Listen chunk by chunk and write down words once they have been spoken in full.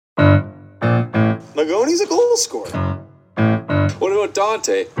Magoni's a goal scorer. What about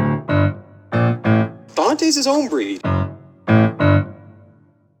Dante? Dante's his own breed.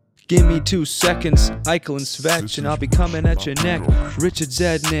 Give me 2 seconds, Eichel and Svetch, and I'll be coming at your neck. Richard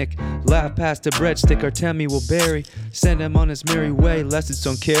Zednick, laugh past the breadstick, Artemi will bury. Send him on his merry way, lest it's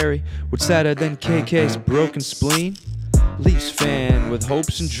don't carry. What's sadder than KK's broken spleen? Leafs fan with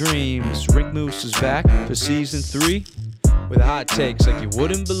hopes and dreams. Rink Moose is back for season 3 with hot takes like you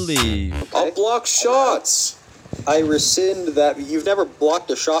wouldn't believe. I'll block shots. I rescind that. You've never blocked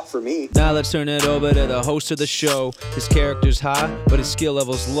a shot for me. Now let's turn it over to the host of the show. His character's high, but his skill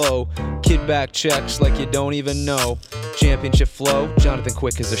level's low. Kid back checks like you don't even know. Championship flow, Jonathan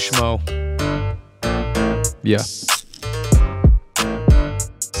Quick is a schmo. Yeah.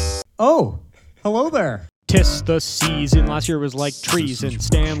 Oh, hello there. Tis the season. Last year was like treason.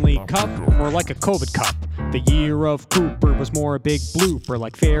 Stanley Cup, more like a COVID cup. The year of Cooper was more a big blooper,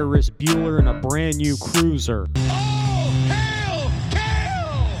 like Ferris Bueller in a brand new cruiser.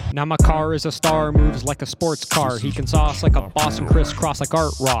 Now my car is a star, moves like a sports car. He can sauce like a Boston crisscross like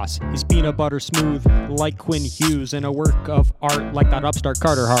Art Ross. He's peanut butter smooth like Quinn Hughes, and a work of art like that upstart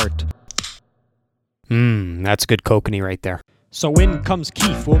Carter Hart. That's good kokanee right there. So in comes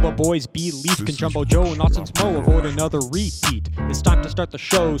Keith. Will the boys be Leaf? Can Jumbo Joe and Nonsense Mo avoid another repeat? It's time to start the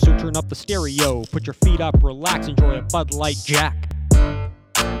show, so turn up the stereo. Put your feet up, relax, enjoy a Bud Light Jack.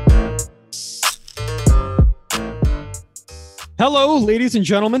 Hello, ladies and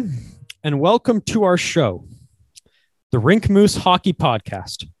gentlemen, and welcome to our show, the Rink Moose Hockey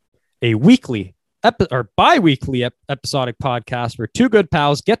Podcast, a weekly bi-weekly episodic podcast where two good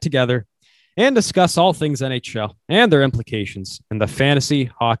pals get together and discuss all things NHL and their implications in the fantasy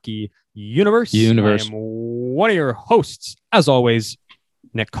hockey universe. I am one of your hosts, as always,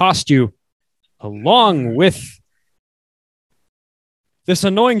 Nick Costu, along with this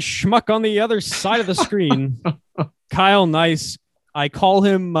annoying schmuck on the other side of the screen, Kyle Nice. I call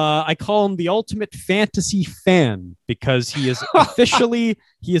him the ultimate fantasy fan because he is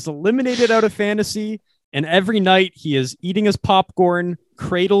eliminated out of fantasy. And every night he is eating his popcorn,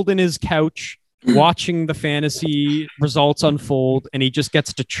 cradled in his couch, watching the fantasy results unfold, and he just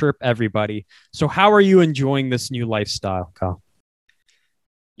gets to chirp everybody. So how are you enjoying this new lifestyle, Kyle?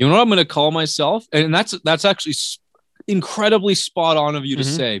 You know what I'm going to call myself? And that's actually incredibly spot on of you to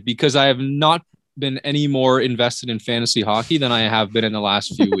say, because I have not been any more invested in fantasy hockey than I have been in the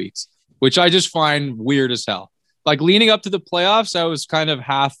last few weeks, which I just find weird as hell. Like leading up to the playoffs, I was kind of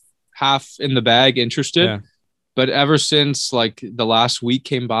half in the bag interested, but ever since like the last week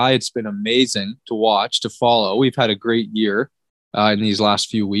came by, it's been amazing to watch, to follow. We've had a great year in these last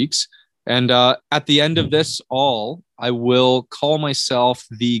few weeks. And at the end of this all, I will call myself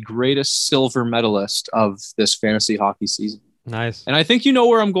the greatest silver medalist of this fantasy hockey season. Nice. And I think you know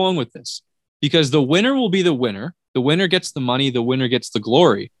where I'm going with this, because the winner will be the winner. The winner gets the money. The winner gets the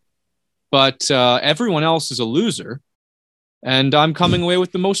glory. But everyone else is a loser. And I'm coming away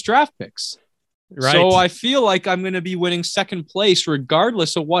with the most draft picks. Right. So I feel like I'm going to be winning second place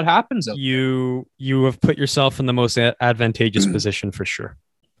regardless of what happens. You have put yourself in the most advantageous position for sure.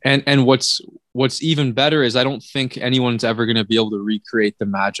 And what's even better is I don't think anyone's ever going to be able to recreate the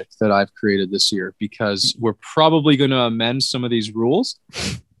magic that I've created this year, because we're probably going to amend some of these rules.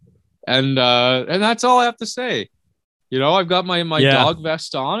 And that's all I have to say. You know, I've got my dog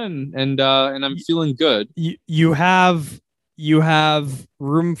vest on and I'm feeling good. You have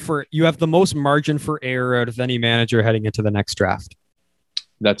the most margin for error out of any manager heading into the next draft.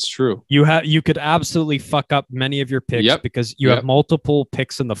 That's true. You could absolutely fuck up many of your picks because you have multiple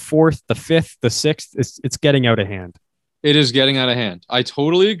picks in the 4th, the 5th, the 6th. It's getting out of hand. It is getting out of hand. I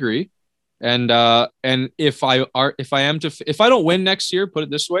totally agree. And if I don't win next year, put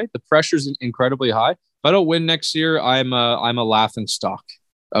it this way, the pressure's incredibly high. If I don't win next year, I'm a laughing stock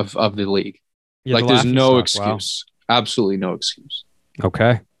of the league. Like there's no excuse. Wow. Absolutely no excuse.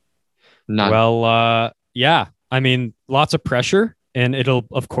 Okay. None. Well, yeah. I mean, lots of pressure, and it'll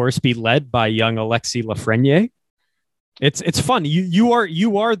of course be led by young Alexis Lafreniere. It's fun. You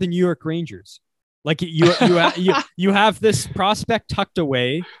are the New York Rangers. Like you have this prospect tucked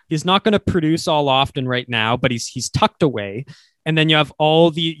away. He's not going to produce all often right now, but he's tucked away. And then you have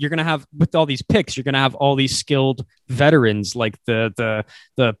you're going to have, with all these picks, you're going to have all these skilled veterans like the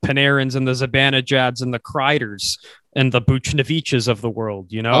Panarins and the Zibanejads and the Kreiders and the Buchneviches of the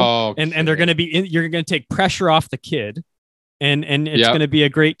world, you know? Okay. And they're going to you're going to take pressure off the kid, and it's going to be a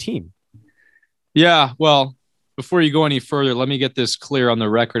great team. Yeah. Well, before you go any further, let me get this clear on the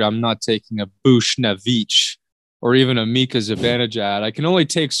record. I'm not taking a Buchnevich or even a Mika Zibanejad. I can only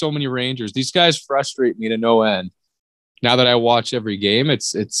take so many Rangers. These guys frustrate me to no end. Now that I watch every game,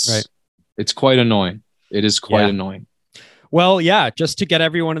 it's right. It's quite annoying. It is quite annoying. Well, yeah, just to get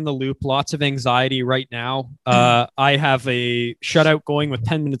everyone in the loop, lots of anxiety right now. I have a shutout going with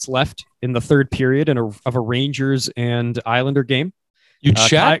 10 minutes left in the third period of a Rangers and Islander game. You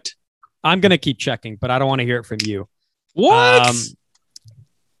checked? I'm going to keep checking, but I don't want to hear it from you. What?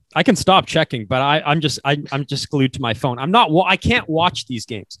 I can stop checking, but I'm just glued to my phone. I can't watch these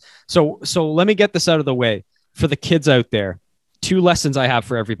games. So let me get this out of the way for the kids out there. 2 lessons I have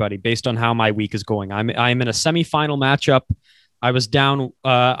for everybody based on how my week is going. I'm in a semifinal matchup. I was down.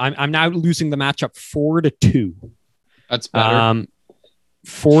 I'm now losing the matchup 4-2. That's better.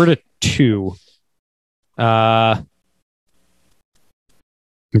 4-2.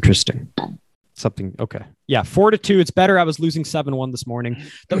 Interesting. Something. Okay. Yeah. 4-2. It's better. I was losing 7-1 this morning.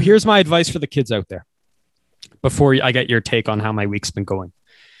 So here's my advice for the kids out there before I get your take on how my week's been going.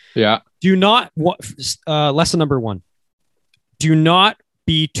 Yeah. Do not lesson number 1. Do not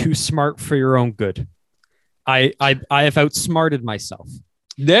be too smart for your own good. I have outsmarted myself.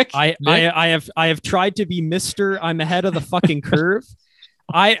 Nick, I have tried to be Mr. I'm ahead of the fucking curve.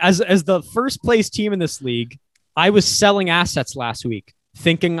 As the first place team in this league, I was selling assets last week,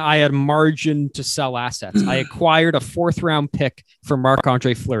 thinking I had margin to sell assets. I acquired a 4th round pick for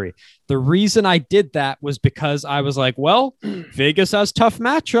Marc-Andre Fleury. The reason I did that was because I was like, well, Vegas has tough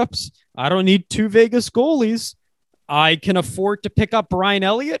matchups. I don't need 2 Vegas goalies. I can afford to pick up Brian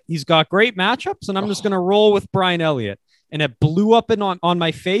Elliott. He's got great matchups, and I'm just going to roll with Brian Elliott. And it blew up on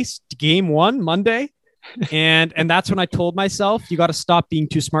my face game 1 Monday. And that's when I told myself, you got to stop being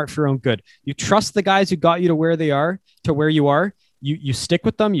too smart for your own good. You trust the guys who got you to where they are, to where you are. You stick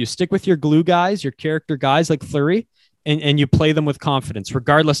with them. You stick with your glue guys, your character guys like Fleury, and you play them with confidence,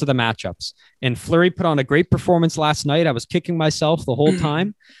 regardless of the matchups. And Fleury put on a great performance last night. I was kicking myself the whole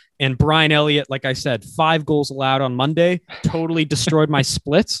time. And Brian Elliott, like I said, 5 goals allowed on Monday, totally destroyed my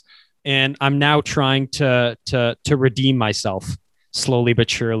splits. And I'm now trying to redeem myself slowly but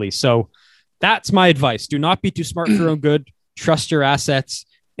surely. So that's my advice. Do not be too smart for your own good. Trust your assets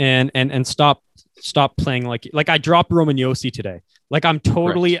and stop playing like I dropped Roman Josi today. Like I'm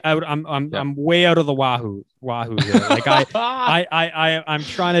totally out. I'm way out of the wahoo here. Like I'm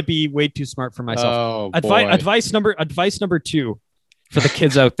trying to be way too smart for myself. Advice number 2 for the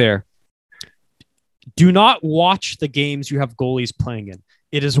kids out there. Do not watch the games you have goalies playing in.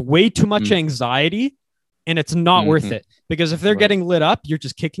 It is way too much anxiety, and it's not worth it, because if they're getting lit up, you're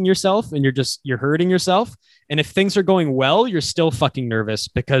just kicking yourself and you're hurting yourself. And if things are going well, you're still fucking nervous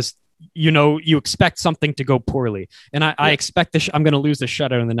because you expect something to go poorly. And I expect I'm going to lose the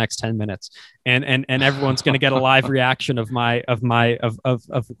shutout in the next 10 minutes, and everyone's going to get a live reaction of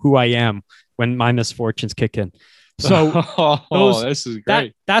who I am when my misfortunes kick in. So this is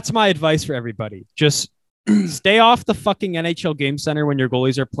great. That's my advice for everybody. Just stay off the fucking NHL Game Center when your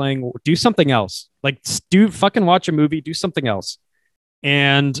goalies are playing. Do something else. Like fucking watch a movie. Do something else.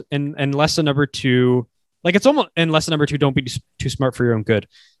 And lesson number 2, like it's almost. And lesson number 2, don't be too smart for your own good.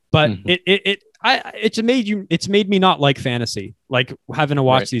 But it's made me not like fantasy. Like having to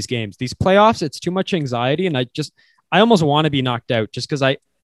watch these games, these playoffs. It's too much anxiety, and I almost want to be knocked out just because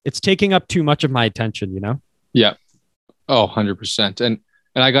it's taking up too much of my attention. Yeah. Oh, 100%. And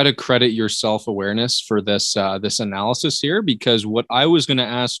I got to credit your self-awareness for this analysis here, because what I was going to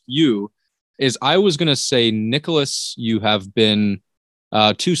ask you is I was going to say, Nicholas, you have been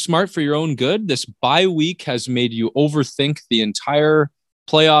too smart for your own good. This bye week has made you overthink the entire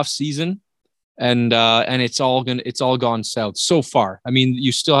playoff season, and it's all gone south so far. I mean,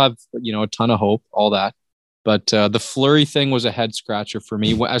 you still have a ton of hope, all that, but the Fleury thing was a head scratcher for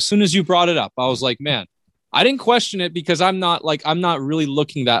me. As soon as you brought it up, I was like, man, I didn't question it because I'm not really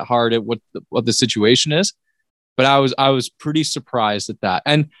looking that hard at what the situation is, but I was pretty surprised at that.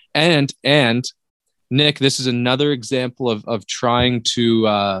 And Nick, this is another example of trying to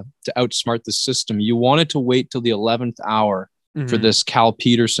outsmart the system. You wanted to wait till the 11th hour for this Cal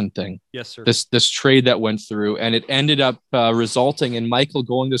Peterson thing. Yes, sir. This trade that went through, and it ended up resulting in Michael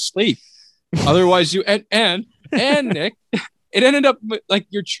going to sleep. Otherwise, and Nick, it ended up like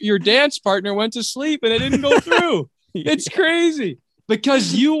your dance partner went to sleep and it didn't go through. It's crazy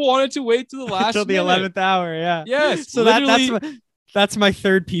because you wanted to wait till the last till the 11th hour. Yeah. Yes. So that's my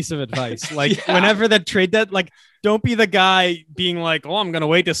third piece of advice. Like whenever that trade don't be the guy being like, oh, I'm going to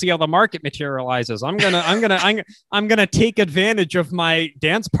wait to see how the market materializes. I'm going to take advantage of my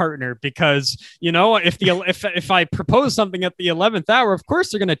dance partner because, if I propose something at the 11th hour, of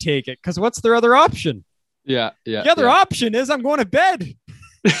course they're going to take it. Cause what's their other option? Yeah. The other option is I'm going to bed.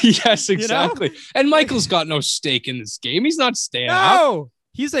 Yes, exactly. And Michael's got no stake in this game. He's not staying up. No,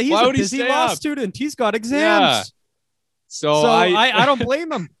 he's a busy law student. He's got exams. Yeah. So I don't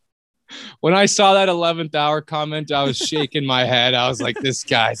blame him. when I saw that 11th hour comment, I was shaking my head. I was like, this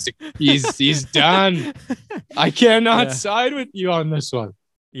guy's he's done. I cannot side with you on this one.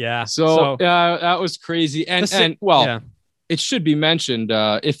 Yeah. So that was crazy. It should be mentioned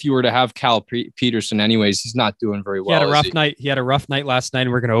if you were to have Cal Peterson anyways, he's not doing very well. He had a rough night. He had a rough night last night,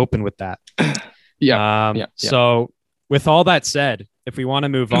 and we're going to open with that. So with all that said, if we want to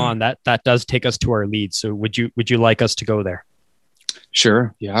move on, that does take us to our lead. So would you like us to go there?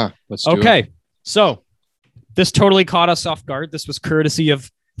 Sure. Yeah. Let's do it. Okay. So this totally caught us off guard. This was courtesy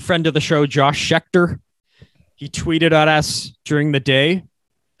of friend of the show, Josh Schechter. He tweeted at us during the day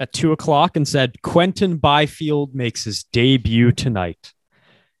at 2:00 and said, Quentin Byfield makes his debut tonight.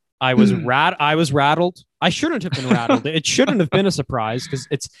 I was rattled. I shouldn't have been rattled. It shouldn't have been a surprise because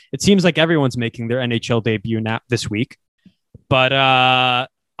it seems like everyone's making their NHL debut this week. But I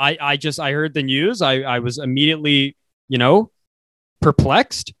heard the news. I was immediately,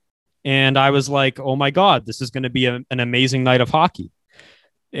 perplexed, and I was like, oh my God, this is going to be an amazing night of hockey.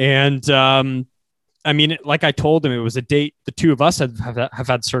 And I mean, like I told him, it was a date the two of us have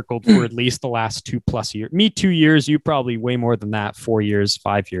had circled for at least the last 2+ years. Me 2 years, you probably way more than that, 4 years,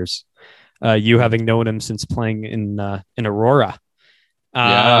 5 years. You having known him since playing in Aurora.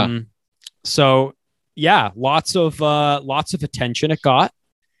 So yeah, lots of attention it got.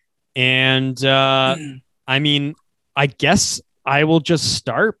 And I mean, I guess I will just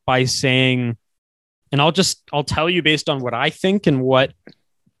start by saying, and I'll tell you based on what I think and what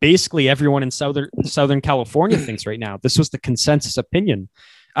basically everyone in Southern California thinks right now. This was the consensus opinion.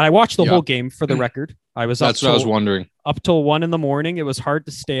 And I watched the whole game for the record. That's what I was wondering. Up till 1 a.m. It was hard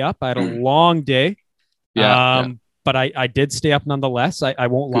to stay up. I had a long day. But I did stay up nonetheless. I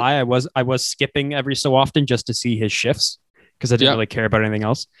won't lie. I was skipping every so often just to see his shifts because I didn't really care about anything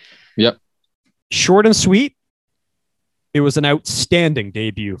else. Yep. Short and sweet. It was an outstanding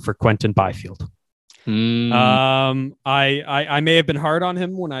debut for Quentin Byfield. I may have been hard on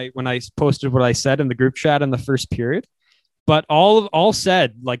him when I posted what I said in the group chat in the first period, but all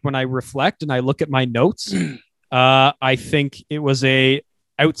said, like when I reflect and I look at my notes, I think it was a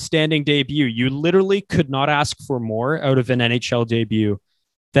outstanding debut. You literally could not ask for more out of an NHL debut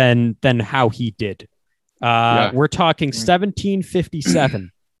than how he did. We're talking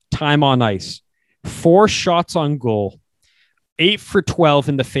 1757 time on ice, 4 shots on goal, 8 for 12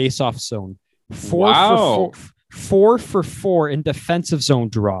 in the face-off zone, 4 for 4 in defensive zone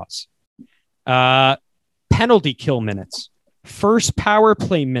draws, penalty kill minutes, first power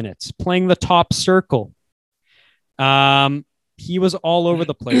play minutes, playing the top circle. He was all over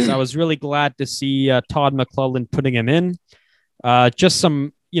the place. I was really glad to see Todd McClellan putting him in. Just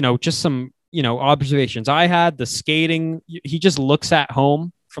some observations I had. The skating, he just looks at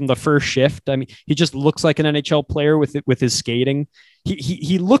home from the first shift. I mean, he just looks like an NHL player with his skating.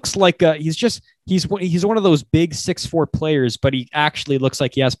 He looks like he's one of those big 6'4" players, but he actually looks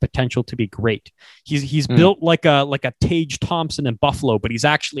like he has potential to be great. He's built like a Tage Thompson in Buffalo, but he's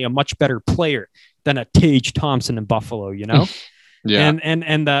actually a much better player than a Tage Thompson in Buffalo, Yeah.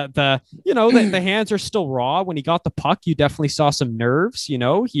 And the hands are still raw. When he got the puck, you definitely saw some nerves, he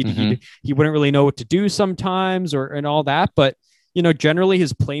wouldn't really know what to do sometimes and all that, but generally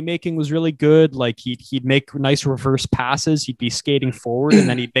his playmaking was really good. Like he'd make nice reverse passes. He'd be skating forward and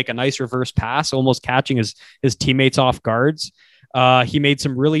then he'd make a nice reverse pass, almost catching his teammates off guards. He made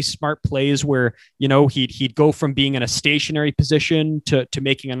some really smart plays where, he'd go from being in a stationary position to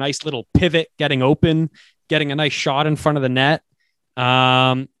making a nice little pivot, getting open, getting a nice shot in front of the net.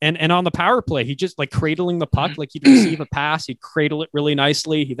 And on the power play, he just like cradling the puck, like he'd receive a pass, he'd cradle it really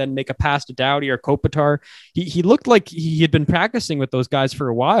nicely. He'd then make a pass to Doughty or Kopitar. He looked like he had been practicing with those guys for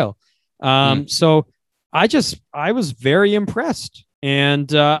a while. So I was very impressed.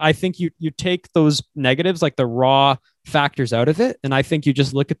 And I think you take those negatives, like the raw factors out of it. And I think you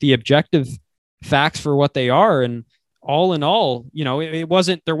just look at the objective facts for what they are. And all in all, there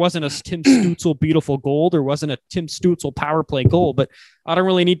wasn't a Tim Stützle beautiful goal. There wasn't a Tim Stützle power play goal, but I don't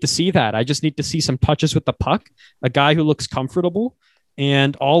really need to see that. I just need to see some touches with the puck, a guy who looks comfortable.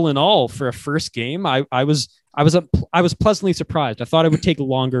 And all in all, for a first game, I was pleasantly surprised. I thought it would take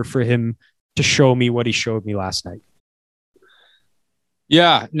longer for him to show me what he showed me last night.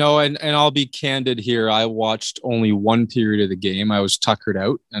 Yeah, no, and I'll be candid here. I watched only one period of the game. I was tuckered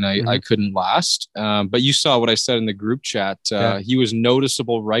out and I couldn't last. But you saw what I said in the group chat. He was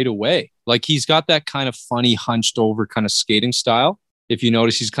noticeable right away. Like he's got that kind of funny hunched over kind of skating style. If you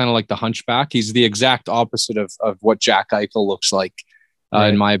notice, he's kind of like the hunchback. He's the exact opposite of what Jack Eichel looks like,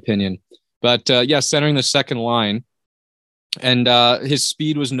 in my opinion. But centering the second line. And his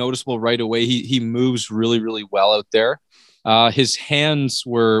speed was noticeable right away. He moves really, really well out there. His hands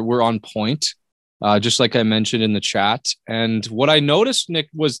were on point, just like I mentioned in the chat. And what I noticed, Nick,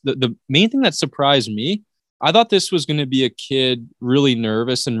 was the main thing that surprised me. I thought this was going to be a kid really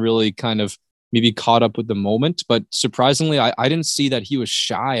nervous and really kind of maybe caught up with the moment. But surprisingly, I didn't see that he was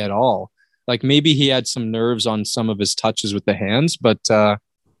shy at all. Like maybe he had some nerves on some of his touches with the hands, but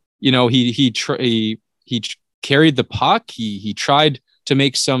he carried the puck. He tried to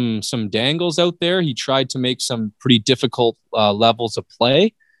make some dangles out there. He tried to make some pretty difficult levels of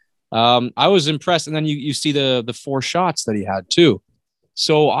play. I was impressed, and then you see the 4 shots that he had too.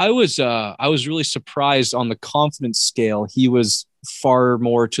 So I was really surprised on the confidence scale. He was far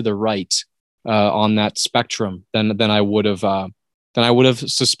more to the right on that spectrum than I would have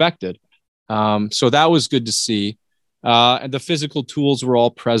suspected. So that was good to see. And the physical tools were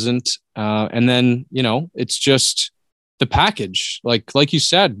all present. And then, it's just the package. Like you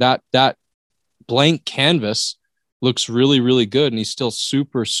said, that blank canvas looks really, really good. And he's still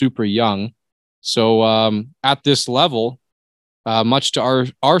super, super young. So at this level, much to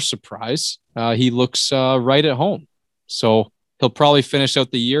our surprise, he looks right at home. So he'll probably finish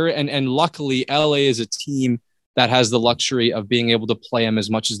out the year. And luckily, LA is a team that has the luxury of being able to play him as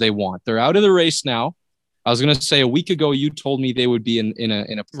much as they want. They're out of the race now. I was going to say a week ago, you told me they would be in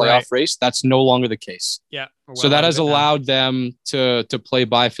a playoff race. That's no longer the case. Yeah. So that has allowed them to play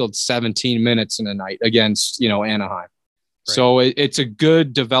Byfield 17 minutes in a night against, Anaheim. Right. So it's a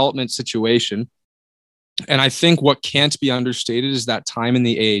good development situation. And I think what can't be understated is that time in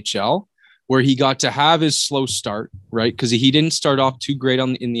the AHL where he got to have his slow start, right? Because he didn't start off too great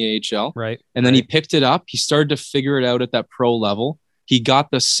in the AHL. Right. And then he picked it up. He started to figure it out at that pro level. He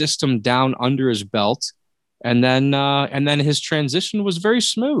got the system down under his belt. And then his transition was very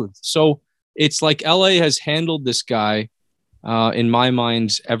smooth. So it's like LA has handled this guy, in my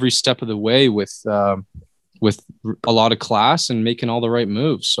mind, every step of the way with a lot of class and making all the right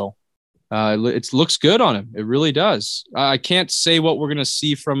moves. So it looks good on him. It really does. I can't say what we're going to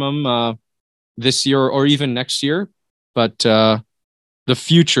see from him this year or even next year, but the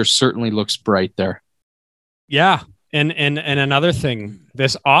future certainly looks bright there. Yeah. And another thing,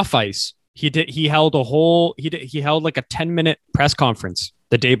 this off ice, he held like a 10-minute press conference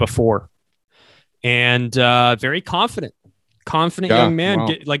the day before, and very confident young man.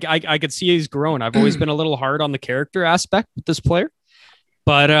 Wow. I could see he's grown. I've always been a little hard on the character aspect with this player,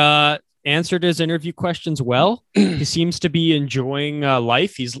 but answered his interview questions well. He seems to be enjoying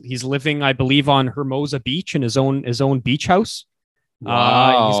life. He's living, I believe, on Hermosa Beach in his own beach house.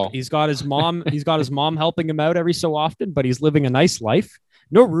 Wow. He's got his mom helping him out every so often, but he's living a nice life.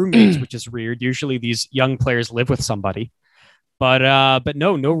 No roommates, which is weird. Usually these young players live with somebody, but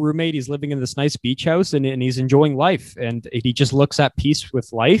no roommate. He's living in this nice beach house and he's enjoying life, and he just looks at peace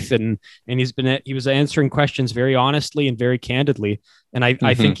with life. And he was answering questions very honestly and very candidly. And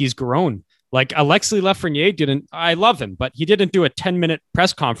I think he's grown. Like Alexis Lafreniere I love him, but he didn't do a 10-minute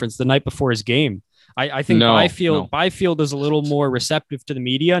press conference the night before his game. I think Byfield is a little more receptive to the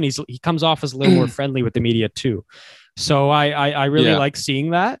media, and he comes off as a little more friendly with the media too. So I really like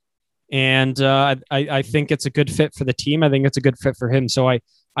seeing that. And I think it's a good fit for the team. I think it's a good fit for him. So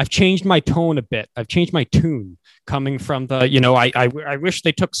I've changed my tone a bit. I've changed my tune coming from the, I wish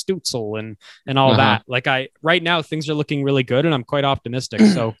they took Stützle and all that. Like right now things are looking really good and I'm quite optimistic.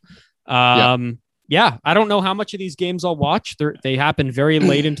 So yeah, I don't know how much of these games I'll watch. They happen very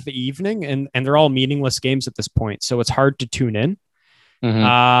late into the evening and they're all meaningless games at this point. So it's hard to tune in.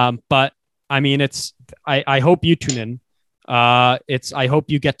 But I mean, I hope you tune in. I hope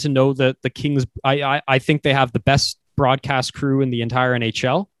you get to know the Kings. I think they have the best broadcast crew in the entire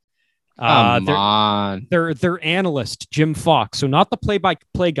NHL. Come on. Their analyst, Jim Fox. So not the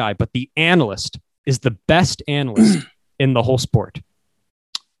play-by-play guy, but the analyst is the best analyst in the whole sport.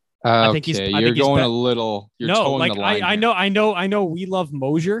 I think you're going a little. You're towing the line. I know. We love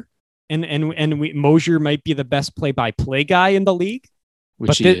Mosier, and Mosier might be the best play-by-play guy in the league.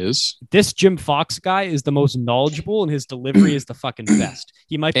 Which he is. This Jim Fox guy is the most knowledgeable, and his delivery is the fucking best.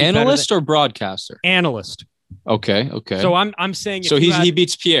 He might be analyst or broadcaster. Analyst. Okay. So I'm saying. So he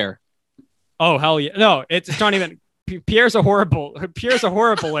beats Pierre. Oh hell yeah! No, it's not even. Pierre's a horrible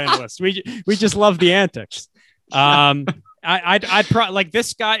analyst. We just love the antics. I'd probably like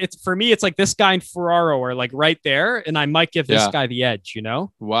this guy. It's like this guy and Ferraro are like right there, and I might give this guy the edge.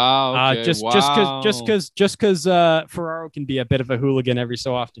 Wow. Okay. Just because Ferraro can be a bit of a hooligan every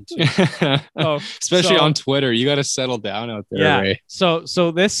so often too. Especially on Twitter, you got to settle down out there. Yeah. Ray.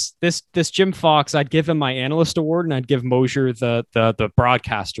 So this Jim Fox, I'd give him my analyst award, and I'd give Mosier the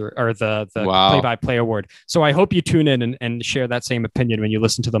broadcaster or the play-by-play award. So I hope you tune in and share that same opinion when you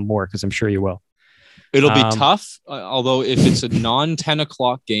listen to them more, because I'm sure you will. It'll be tough, although if it's a non-10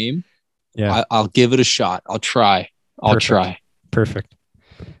 o'clock game, Yeah. I'll give it a shot. I'll try. Perfect.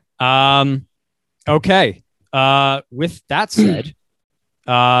 Okay. With that said,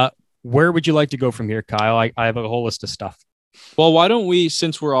 where would you like to go from here, Kyle? I have a whole list of stuff. Well, why don't we,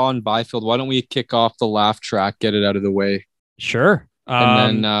 since we're on Byfield, why don't we kick off the laugh track, get it out of the way, Sure.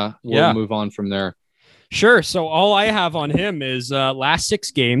 and then we'll move on from there. Sure. So all I have on him is last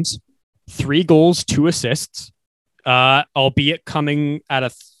 6 games, 3 goals, 2 assists, albeit coming at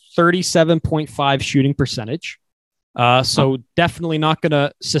a 37.5 shooting percentage. So definitely not going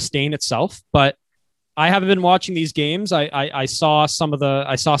to sustain itself. But I haven't been watching these games. I saw some of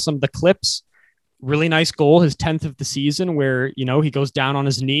the clips. Really nice goal, his 10th of the season, where he goes down on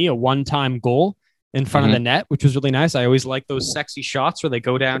his knee, a one-time goal in front of the net, which was really nice. I always like those sexy shots where they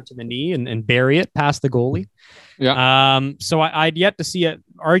go down to the knee and bury it past the goalie. Yeah. So I'd yet to see it.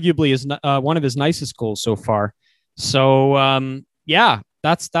 Arguably is one of his nicest goals so far. So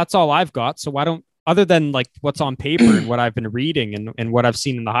that's all I've got. So why don't, other than like what's on paper and what I've been reading and what I've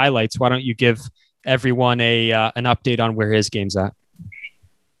seen in the highlights, why don't you give everyone an update on where his game's at?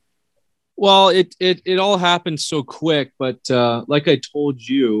 Well, it all happened so quick, but like I told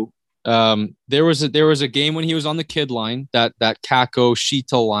you, there was a game when he was on the kid line, that Kako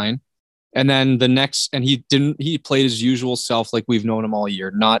Shito line, and then the next, and he played his usual self like we've known him all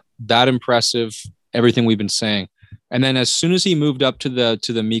year. Not that impressive, everything we've been saying. And then as soon as he moved up to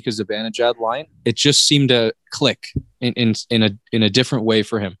the Mika Zibanejad line, it just seemed to click in a different way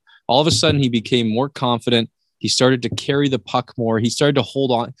for him. All of a sudden, he became more confident. He started to carry the puck more. He started to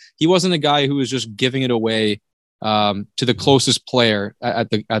hold on. He wasn't a guy who was just giving it away to the closest player at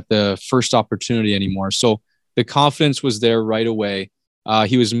the first opportunity anymore. So the confidence was there right away.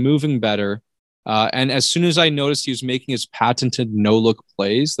 He was moving better. And as soon as I noticed he was making his patented no-look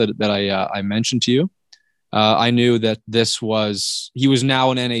plays that I mentioned to you, I knew that he was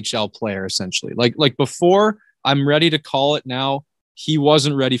now an NHL player, essentially. Like before, I'm ready to call it now. He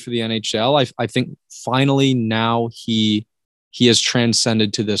wasn't ready for the NHL. I think finally now he has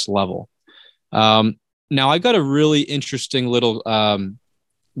transcended to this level. Now I got a really interesting little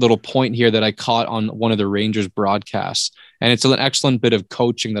point here that I caught on one of the Rangers broadcasts, and it's an excellent bit of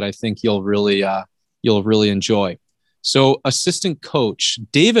coaching that I think you'll really enjoy. So assistant coach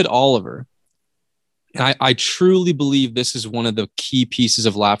David Oliver, and I truly believe this is one of the key pieces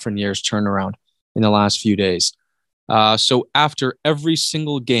of Lafreniere's turnaround in the last few days. So after every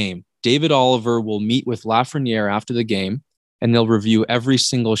single game, David Oliver will meet with Lafreniere after the game, and they'll review every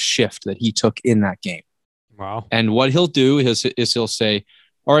single shift that he took in that game. Wow. And what he'll do is he'll say,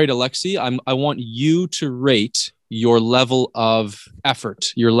 all right, Alexi, I want you to rate your level of effort,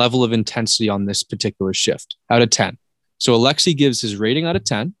 your level of intensity on this particular shift out of 10. So Alexi gives his rating out of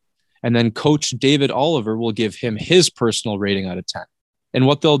 10, and then Coach David Oliver will give him his personal rating out of 10. And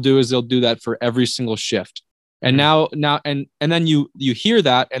what they'll do is they'll do that for every single shift. And now, and then you hear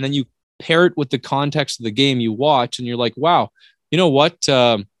that, and then you pair it with the context of the game you watch, and you're like, wow, you know what?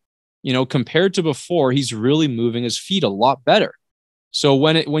 Compared to before, he's really moving his feet a lot better. So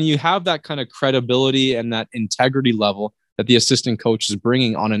when you have that kind of credibility and that integrity level that the assistant coach is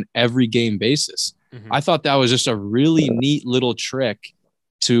bringing on an every game basis, I thought that was just a really neat little trick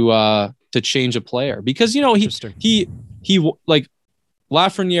to change a player, because he like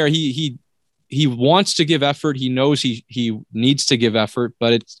Lafreniere, he wants to give effort. He knows he needs to give effort,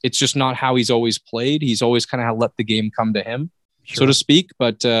 but it's just not how he's always played. He's always kind of let the game come to him, so to speak.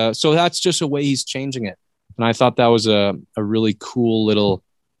 But so that's just a way he's changing it. And I thought that was a really cool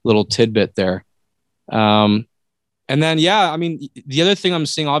little tidbit there. And then, the other thing I'm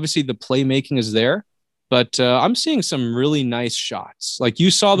seeing, obviously the playmaking is there, but I'm seeing some really nice shots. Like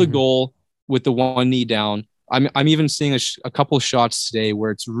you saw the goal with the one knee down. I'm even seeing a couple of shots today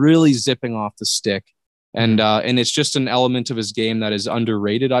where it's really zipping off the stick, and it's just an element of his game that is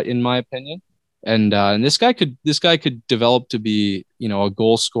underrated, in my opinion. And this guy could develop to be a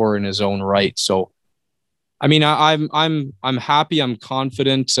goal scorer in his own right. So, I mean, I'm happy. I'm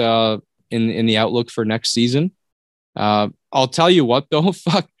confident in the outlook for next season. I'll tell you what though,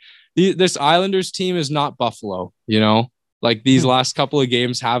 this Islanders team is not Buffalo. Like these last couple of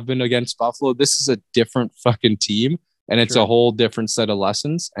games have been against Buffalo. This is a different fucking team, and it's a whole different set of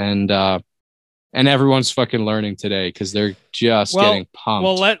lessons. And everyone's fucking learning today because they're just getting pumped.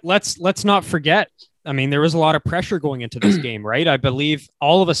 Well, let's not forget. I mean, there was a lot of pressure going into this game, right? I believe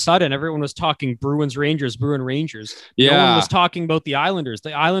all of a sudden everyone was talking Bruins Rangers. Yeah. No one was talking about the Islanders.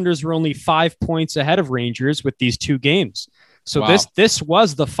 The Islanders were only 5 points ahead of Rangers with these 2 games. So this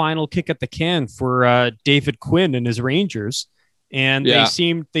was the final kick at the can for David Quinn and his Rangers. And they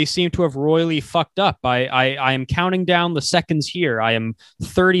seem to have royally fucked up. I am counting down the seconds here. I am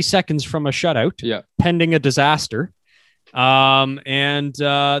 30 seconds from a shutout, pending a disaster.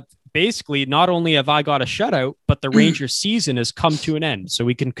 Basically, not only have I got a shutout, but the Rangers season has come to an end. So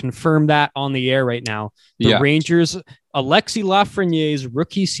we can confirm that on the air right now. The Rangers, Alexis Lafreniere's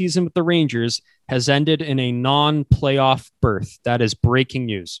rookie season with the Rangers has ended in a non-playoff berth. That is breaking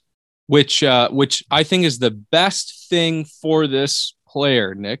news. Which I think is the best thing for this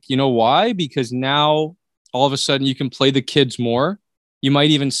player, Nick. You know why? Because now all of a sudden you can play the kids more. You might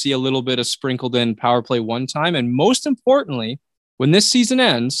even see a little bit of sprinkled in power play one time. And most importantly, when this season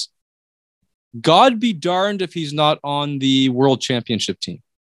ends, God be darned if he's not on the World Championship team.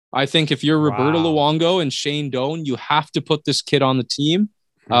 I think if you're Roberto Luongo and Shane Doan, you have to put this kid on the team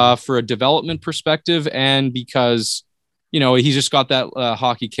for a development perspective, and because he's just got that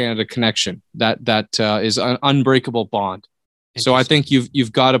Hockey Canada connection that is an unbreakable bond. So I think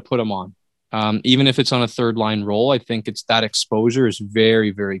you've got to put him on, even if it's on a third line role. I think it's that exposure is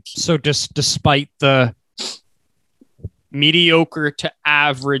very, very key. So just despite the mediocre to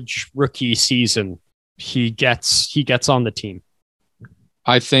average rookie season, he gets on the team.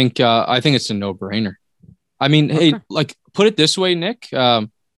 I think it's a no-brainer. I mean, hey, like, put it this way, Nick.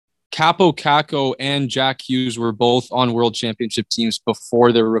 Capo Caco and Jack Hughes were both on World Championship teams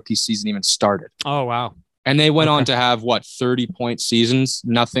before their rookie season even started. Oh, wow. And they went on to have 30-point seasons,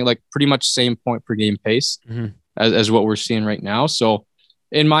 nothing like pretty much same point per game pace as what we're seeing right now. So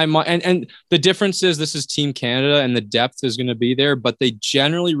in my mind, and the difference is this is Team Canada and the depth is going to be there, but they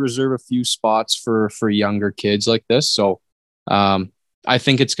generally reserve a few spots for younger kids like this. So I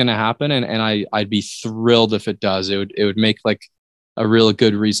think it's going to happen. And I'd be thrilled if it does. It would make like a really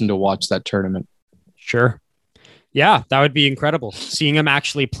good reason to watch that tournament. Sure. Yeah, that would be incredible. Seeing him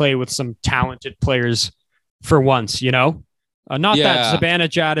actually play with some talented players for once, Not that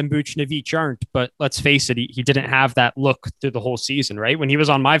Zibanejad and Buchnevich aren't, but let's face it, he didn't have that look through the whole season, right? When he was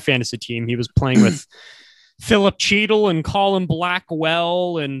on my fantasy team, he was playing with Philip Cheadle and Colin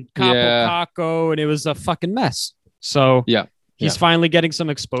Blackwell and Capo Caco, and it was a fucking mess. So he's finally getting some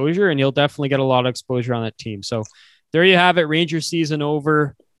exposure, and he'll definitely get a lot of exposure on that team. So there you have it. Rangers season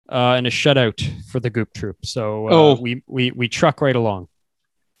over and a shutout for the Goop Troop. So we truck right along.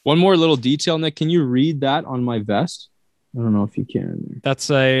 One more little detail, Nick. Can you read that on my vest? I don't know if you can.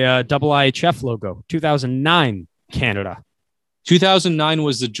 That's a double IHF logo. 2009 Canada. 2009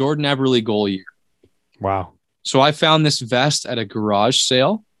 was the Jordan Eberle goal year. Wow. So I found this vest at a garage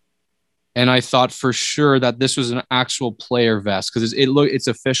sale, and I thought for sure that this was an actual player vest because it's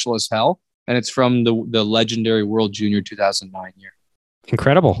official as hell. And it's from the legendary World Junior 2009 year.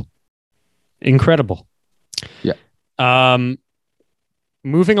 Incredible. Yeah.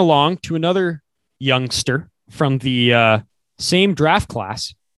 Moving along to another youngster from the same draft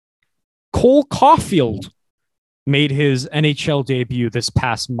class, Cole Caulfield made his NHL debut this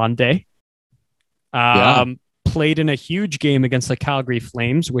past Monday. Played in a huge game against the Calgary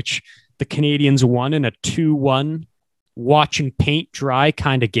Flames, which the Canadians won in a 2-1 watching paint dry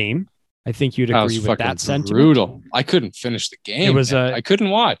kind of game. I think you'd agree with that sentiment. Brutal. I couldn't finish the game. It was I couldn't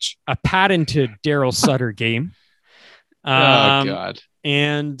watch a patented Daryl Sutter game. Oh God.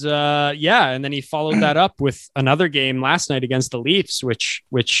 And then he followed that up with another game last night against the Leafs,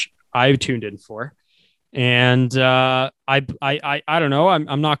 which I tuned in for. And I don't know.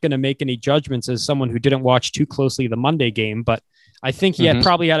 I'm not going to make any judgments as someone who didn't watch too closely the Monday game, but I think he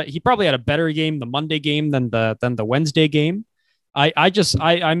probably had a better game the Monday game than the Wednesday game.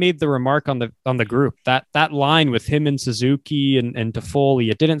 I made the remark on the group that line with him and Suzuki and Toffoli,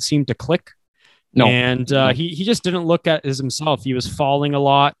 it didn't seem to click. No. And he just didn't look at as himself. He was falling a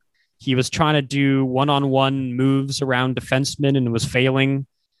lot. He was trying to do one-on-one moves around defensemen and was failing.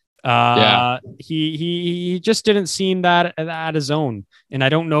 He just didn't seem that at his own. And I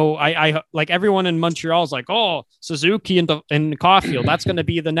don't know. I like everyone in Montreal is like, oh, Suzuki and Caulfield, that's going to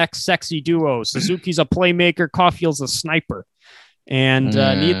be the next sexy duo. Suzuki's a playmaker, Caulfield's a sniper. And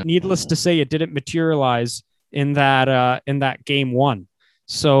needless to say, it didn't materialize in that game one.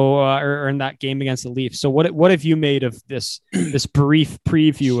 So, or in that game against the Leafs. So what have you made of this brief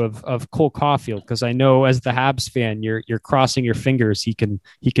preview of Cole Caulfield? Because I know as the Habs fan, you're crossing your fingers he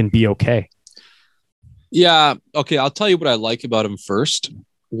can be okay. Yeah. Okay. I'll tell you what I like about him first.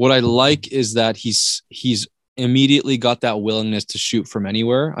 What I like is that he's immediately got that willingness to shoot from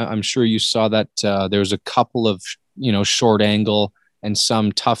anywhere. I'm sure you saw that there was a couple of short angle and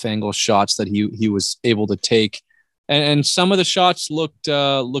some tough angle shots that he was able to take. And some of the shots looked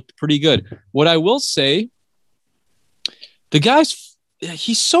pretty good. What I will say,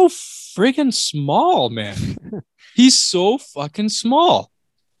 he's so friggin' small, man. He's so fucking small.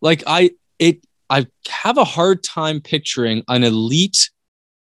 Like I have a hard time picturing an elite,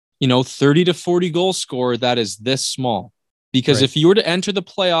 30 to 40 goal scorer that is this small. Because Right. if you were to enter the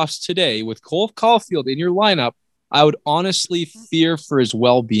playoffs today with Cole Caulfield in your lineup, I would honestly fear for his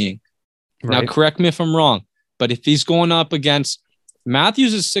well-being. Now, Right. correct me if I'm wrong, but if he's going up against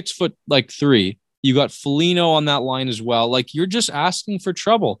Matthews is 6'3", you got Foligno on that line as well. Like, you're just asking for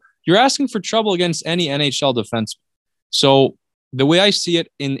trouble. You're asking for trouble against any NHL defenseman. So the way I see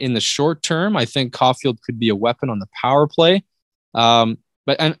it in the short term, I think Caulfield could be a weapon on the power play. But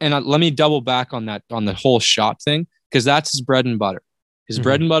let me double back on that, on the whole shot thing, because that's his bread and butter. His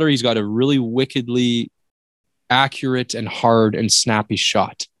bread and butter, he's got a really wickedly accurate and hard and snappy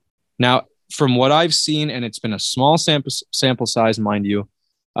shot. Now, from what I've seen, and it's been a small sample size, mind you,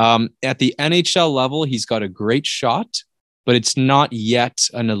 at the NHL level, he's got a great shot, but it's not yet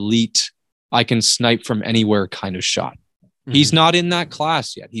an elite, I can snipe from anywhere kind of shot. He's not in that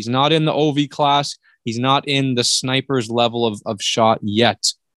class yet. He's not in the OV class. He's not in the sniper's level of shot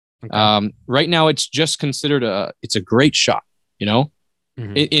yet. Okay. Right now, it's just considered it's a great shot.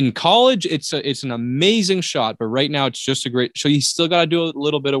 In college, it's an amazing shot, but right now it's just a great. So you still got to do a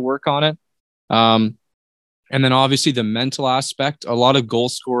little bit of work on it. And then obviously the mental aspect. A lot of goal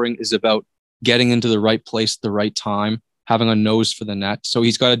scoring is about getting into the right place at the right time, having a nose for the net. So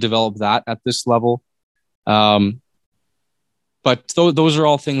he's got to develop that at this level. But those are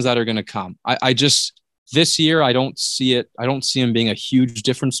all things that are going to come. I just, this year, I don't see it. I don't see him being a huge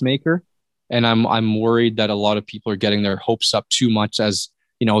difference maker. And I'm worried that a lot of people are getting their hopes up too much as,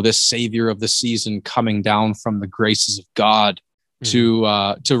 this savior of the season coming down from the graces of God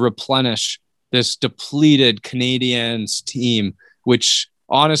to replenish this depleted Canadiens team, which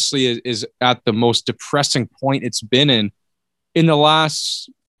honestly is at the most depressing point it's been in the last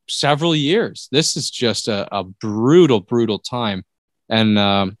several years. This is just a brutal time.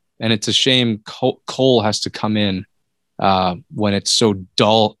 And it's a shame Cole has to come in when it's so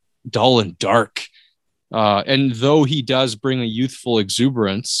dull and dark. And though he does bring a youthful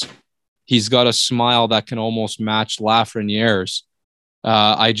exuberance, he's got a smile that can almost match Lafreniere's.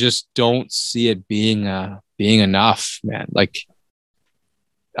 I just don't see it being enough, man. Like,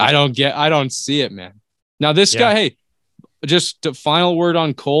 I don't see it, man. Now this guy, hey, just a final word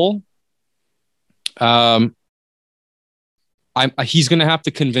on Cole. He's going to have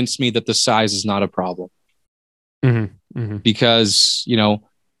to convince me that the size is not a problem. Because,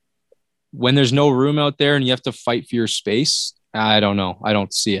 when there's no room out there and you have to fight for your space, I don't know. I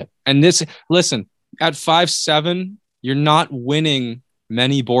don't see it. And listen, at 5'7", you're not winning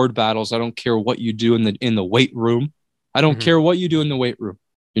many board battles. I don't care what you do in the weight room. I don't care what you do in the weight room.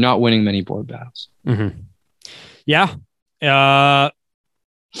 You're not winning many board battles. Yeah. Do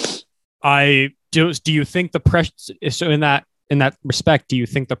you think the pressure, so in that respect, do you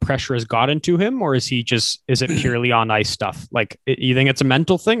think the pressure has gotten to him, or is it purely on ice stuff? Like, you think it's a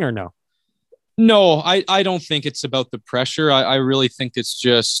mental thing or no? No, I don't think it's about the pressure. I really think it's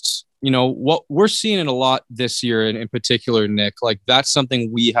just, what we're seeing it a lot this year in particular, Nick, like that's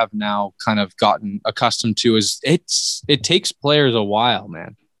something we have now kind of gotten accustomed to is it takes players a while,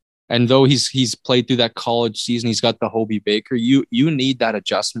 man. And though he's played through that college season, he's got the Hobey Baker, you need that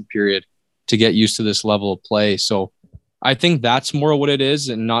adjustment period to get used to this level of play. So I think that's more what it is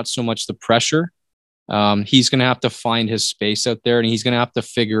and not so much the pressure. He's going to have to find his space out there, and he's going to have to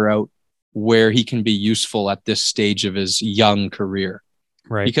figure out where he can be useful at this stage of his young career.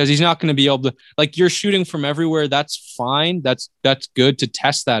 Right. Because he's not going to be able to, like, you're shooting from everywhere. That's fine. That's good to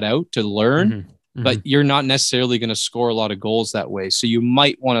test that out, to learn, but you're not necessarily going to score a lot of goals that way. So you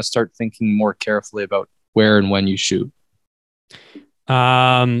might want to start thinking more carefully about where and when you shoot.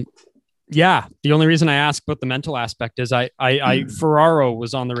 Yeah. The only reason I ask about the mental aspect is Ferraro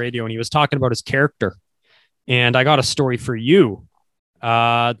was on the radio and he was talking about his character, and I got a story for you.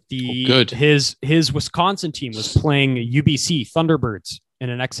 His Wisconsin team was playing UBC Thunderbirds in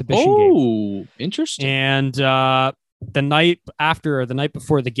an exhibition game. Oh, interesting. And the night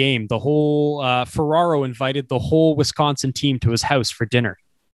before the game, the whole Ferraro invited the whole Wisconsin team to his house for dinner.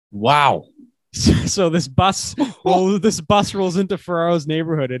 Wow. So this bus rolls into Ferraro's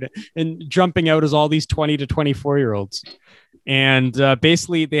neighborhood, and jumping out is all these 20 to 24-year-olds. And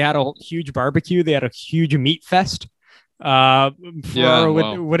basically they had a huge barbecue. They had a huge meat fest.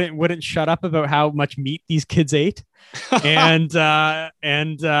 Ferraro wouldn't shut up about how much meat these kids ate. and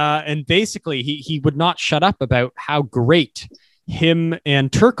basically he would not shut up about how great him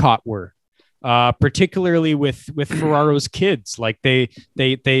and Turcotte were, particularly with Ferraro's kids. Like they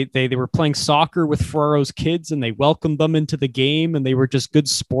were playing soccer with Ferraro's kids, and they welcomed them into the game, and they were just good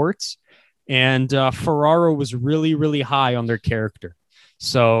sports. and Ferraro was really, really high on their character.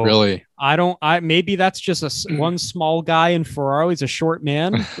 So Really? Maybe that's just one small guy in Ferraro. He's a short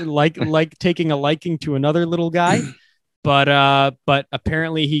man, like taking a liking to another little guy. But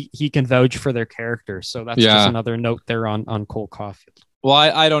apparently he can vouch for their character. So that's just another note there on Cole Caulfield. Well,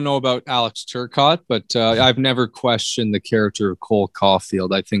 I don't know about Alex Turcotte, but I've never questioned the character of Cole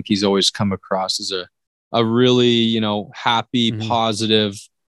Caulfield. I think he's always come across as a really, happy, positive,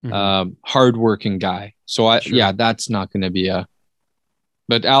 hardworking guy. So that's not going to be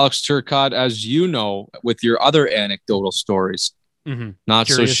but Alex Turcotte, as you know, with your other anecdotal stories, not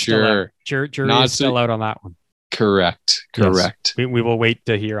so sure. Jury is still out on that one. Correct. Yes, we will wait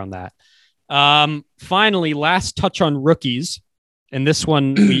to hear on that. Finally, last touch on rookies. And this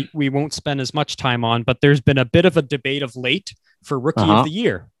one we won't spend as much time on, but there's been a bit of a debate of late for Rookie of the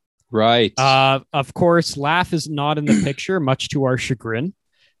Year. Right. Of course, Laugh is not in the picture, much to our chagrin.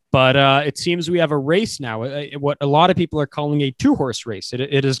 But it seems we have a race now, what a lot of people are calling a two-horse race.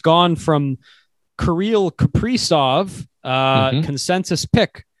 It has gone from Kirill Kaprizov, consensus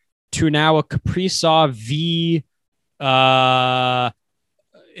pick, to now a Kaprizov v.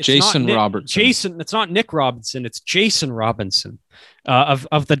 Jason Robertson. It's not Nick Robinson. It's Jason Robinson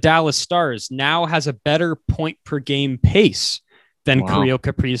of the Dallas Stars. Now has a better point per game pace than Kirill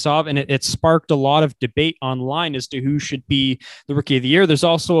Kaprizov, and it sparked a lot of debate online as to who should be the Rookie of the Year. There's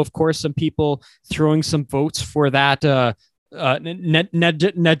also, of course, some people throwing some votes for that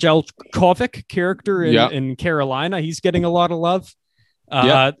Nedeljkovic character in Carolina. He's getting a lot of love.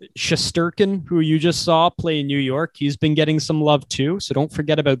 Shesterkin, who you just saw play in New York, he's been getting some love too, so don't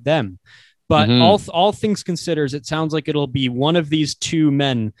forget about them. But all things considered, it sounds like it'll be one of these two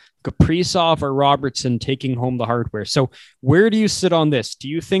men, Kaprizov or Robertson, taking home the hardware. So where do you sit on this? Do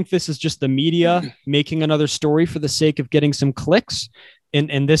you think this is just the media making another story for the sake of getting some clicks,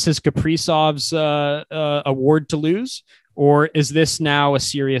 and this is Kaprizov's award to lose? Or is this now a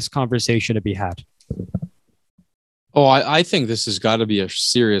serious conversation to be had? Oh, I think this has got to be a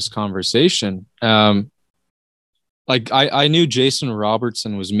serious conversation. I knew Jason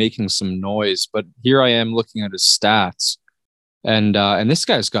Robertson was making some noise, but here I am looking at his stats, and this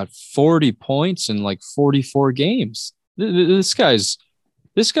guy's got 40 points in like 44 games. This guy's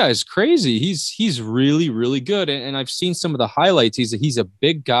crazy. He's really, really good, and I've seen some of the highlights. He's a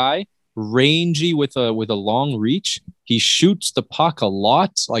big guy, rangy with a long reach. He shoots the puck a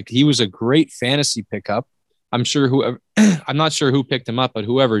lot. Like, he was a great fantasy pickup. I'm not sure who picked him up, but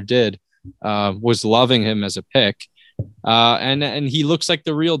whoever did was loving him as a pick. And he looks like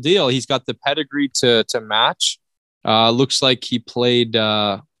the real deal. He's got the pedigree to match. Looks like he played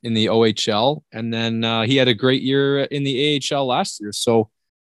in the OHL, and then he had a great year in the AHL last year. So,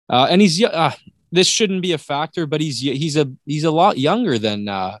 and this shouldn't be a factor, but he's a lot younger than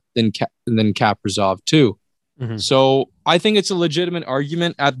Kaprizov too. So I think it's a legitimate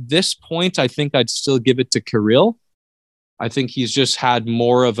argument. At this point, I think I'd still give it to Kirill. I think he's just had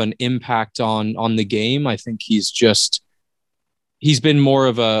more of an impact on the game. I think he's been more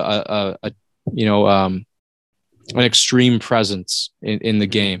of an extreme presence in the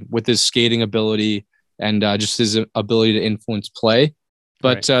game with his skating ability and just his ability to influence play.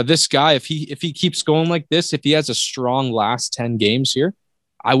 But this guy, if he keeps going like this, if he has a strong last 10 games here,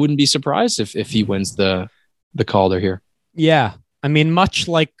 I wouldn't be surprised if he wins the Calder here. Yeah. I mean, much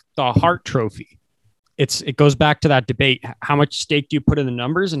like the Hart Trophy, it goes back to that debate. How much stake do you put in the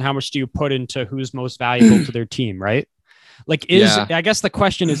numbers, and how much do you put into who's most valuable to their team, right? Like, I guess the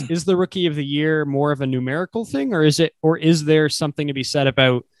question is the Rookie of the Year more of a numerical thing, or is there something to be said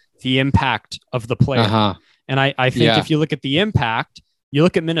about the impact of the player? And I think if you look at the impact, you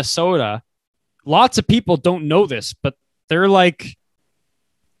look at Minnesota, lots of people don't know this, but they're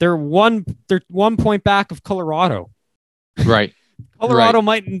one point back of Colorado. Right. Colorado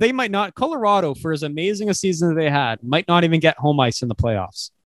might not, for as amazing a season that they had, might not even get home ice in the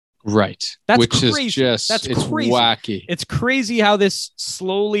playoffs. Right. That's crazy. It's crazy. Wacky. It's crazy how this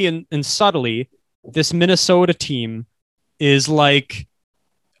slowly and subtly, this Minnesota team is like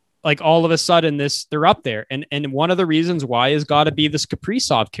all of a sudden they're up there. And one of the reasons why has got to be this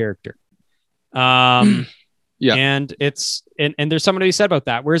Kaprizov character. Yeah. And there's something to be said about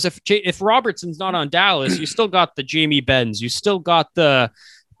that. Whereas if Robertson's not on Dallas, you still got the Jamie Benns, you still got the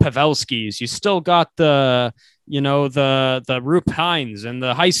Pavelskis, you still got the Rupp Hines and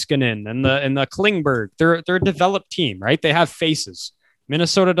the Heiskanen and the Klingberg. They're a developed team, right? They have faces.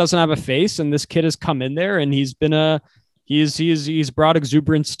 Minnesota doesn't have a face, and this kid has come in there and he's brought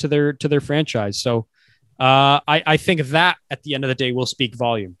exuberance to their franchise. So I think that at the end of the day will speak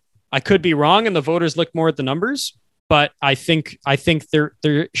volume. I could be wrong and the voters look more at the numbers, but I think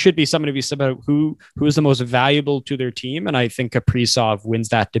there should be somebody to be said about who is the most valuable to their team, and I think Kaprizov wins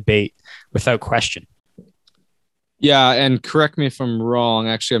that debate without question. Yeah, and correct me if I'm wrong.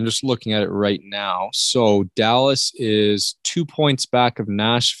 Actually, I'm just looking at it right now. So Dallas is 2 points back of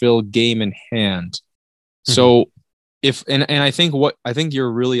Nashville, game in hand. So if and I think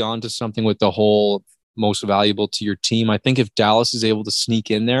you're really onto something with the whole most valuable to your team. I think if Dallas is able to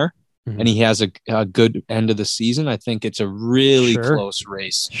sneak in there and he has a good end of the season, I think it's a really close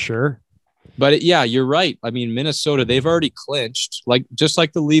race. Sure. But yeah, you're right. I mean, Minnesota, they've already clinched, just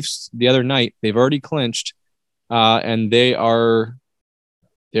like the Leafs the other night. They've already clinched. And they're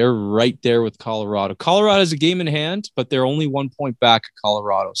right there with Colorado. Colorado has a game in hand, but they're only 1 point back at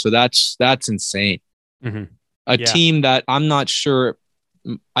Colorado. So that's insane. A team that I'm not sure.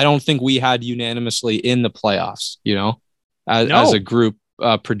 I don't think we had unanimously in the playoffs, as a group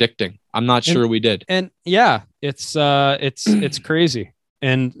predicting. I'm not sure we did. And yeah, it's crazy.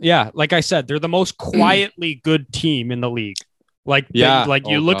 And yeah, like I said, they're the most quietly good team in the league.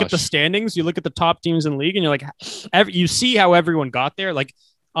 You look at the standings, you look at the top teams in the league, and you're like, you see how everyone got there. Like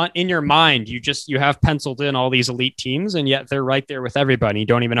in your mind, you have penciled in all these elite teams, and yet they're right there with everybody. You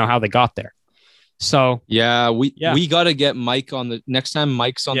don't even know how they got there. So we got to get Mike on the next time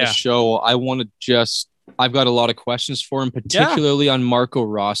Mike's on the show. I've got a lot of questions for him, particularly on Marco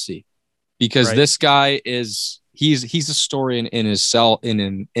Rossi, because this guy he's a story in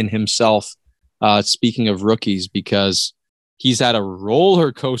himself. Speaking of rookies, because he's had a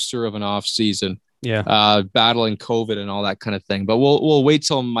roller coaster of an off season, battling COVID and all that kind of thing. But we'll wait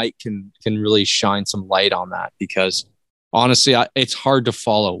till Mike can really shine some light on that, because honestly, it's hard to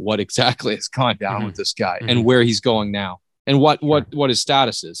follow what exactly has gone down with this guy and where he's going now and what his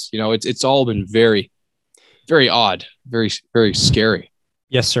status is. It's all been very, very odd, very, very scary.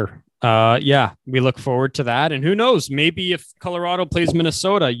 Yes, sir. We look forward to that. And who knows, maybe if Colorado plays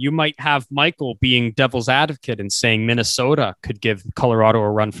Minnesota, you might have Michael being devil's advocate and saying Minnesota could give Colorado a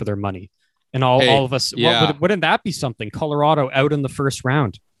run for their money. And all of us, wouldn't that be something? Colorado out in the first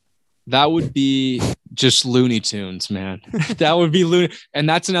round. That would be just Looney Tunes, man. That would be Looney. And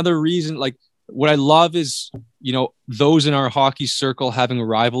that's another reason, like, what I love is, those in our hockey circle having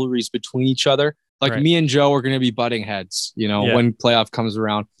rivalries between each other. Like me and Joe are going to be butting heads, when playoff comes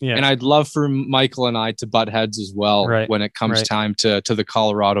around. Yeah. And I'd love for Michael and I to butt heads as well when it comes time to the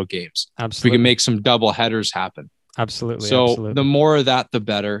Colorado games. Absolutely. If we can make some double headers happen. Absolutely. So the more of that, the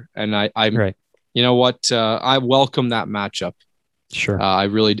better. And I'm you know what? I welcome that matchup. Sure. I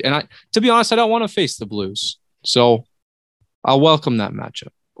really, and to be honest, I don't want to face the Blues. So I'll welcome that matchup.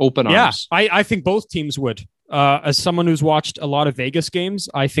 Open arms. Yeah, I think both teams would. As someone who's watched a lot of Vegas games,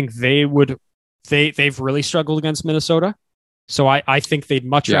 I think they would. They've really struggled against Minnesota. So I think they'd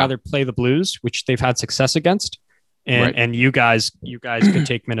much rather play the Blues, which they've had success against. And you guys could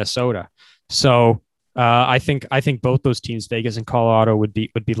take Minnesota. So I think both those teams, Vegas and Colorado, would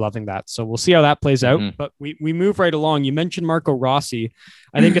be loving that. So we'll see how that plays out. But we move right along. You mentioned Marco Rossi.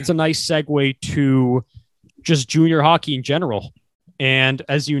 I think it's a nice segue to just junior hockey in general. And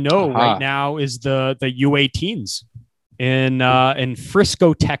as you know, right now is the U18s in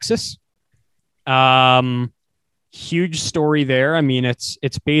Frisco, Texas. Huge story there. I mean, it's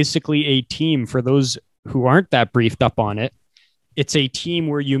basically a team, for those who aren't that briefed up on it. It's a team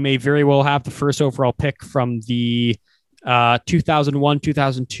where you may very well have the first overall pick from the 2001,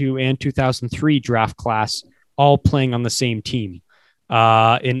 2002, and 2003 draft class, all playing on the same team.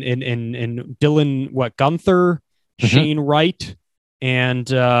 In Dylan Gunther, Shane Wright, and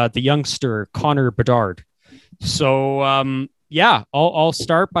the youngster Connor Bedard. So I'll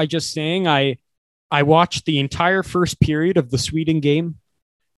start by just saying I watched the entire first period of the Sweden game.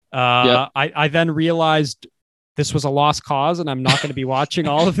 I then realized this was a lost cause, and I'm not going to be watching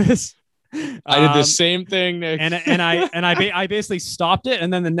all of this. I did the same thing, Nick. and I basically stopped it,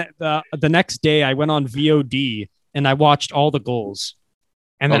 and then the next day I went on VOD and I watched all the goals.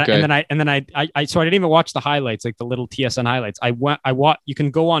 And then I so I didn't even watch the highlights, like the little TSN highlights. You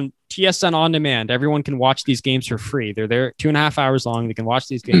can go on TSN on demand. Everyone can watch these games for free. They're there 2.5 hours long. They can watch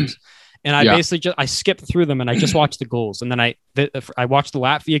these games. And I basically I skipped through them and I just watched the goals. And then I watched the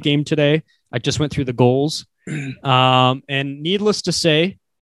Latvia game today. I just went through the goals. And needless to say,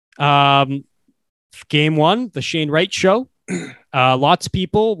 game one, the Shane Wright show. Lots of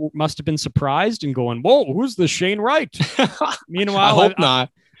people must have been surprised and going, "Whoa, who's the Shane Wright?" Meanwhile, I hope not.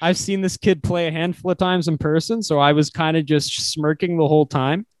 I've seen this kid play a handful of times in person, so I was kind of just smirking the whole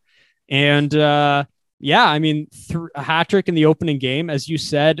time. And I mean, a hat trick in the opening game, as you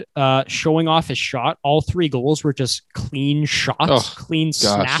said, showing off his shot. All three goals were just clean shots,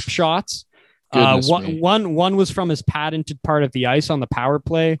 snapshots. Goodness me. One was from his patented part of the ice on the power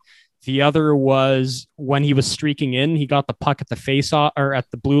play. The other was when he was streaking in, he got the puck at the face off or at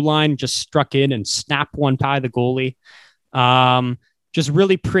the blue line, just struck in and snapped one by the goalie. Just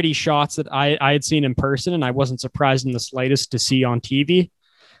really pretty shots that I had seen in person, and I wasn't surprised in the slightest to see on TV.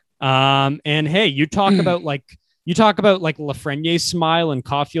 And hey, you talk about like Lafreniere's smile and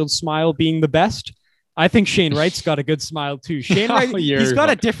Caulfield's smile being the best. I think Shane Wright's got a good smile too. Shane Wright, he's got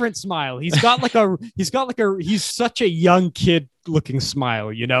a different smile. He's such a young kid looking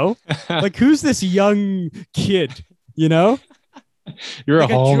smile, you know? Like, who's this young kid, you know? You're like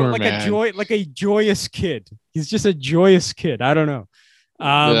a homer, like man. Like a joyous kid. He's just a joyous kid. I don't know.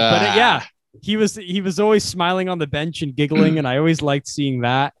 But yeah, he was always smiling on the bench and giggling, and I always liked seeing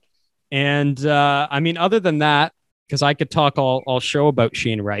that. And I mean, other than that, because I could talk all show about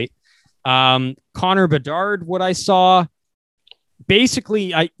Shane Wright. Connor Bedard, what I saw,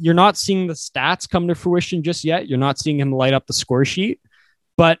 basically, you're not seeing the stats come to fruition just yet. You're not seeing him light up the score sheet,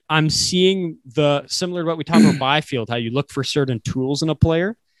 but I'm seeing the similar to what we talked about Byfield, how you look for certain tools in a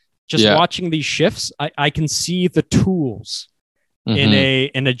player. Just watching these shifts, I can see the tools in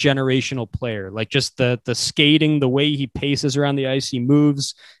a generational player, like just the skating, the way he paces around the ice, he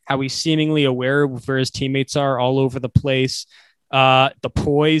moves, how he's seemingly aware of where his teammates are all over the place. The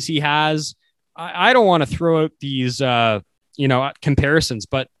poise he has. I don't want to throw out these, comparisons,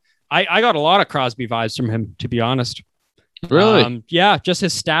 but I got a lot of Crosby vibes from him, to be honest. Really? Yeah, just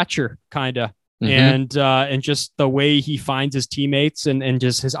his stature, kind of, and just the way he finds his teammates and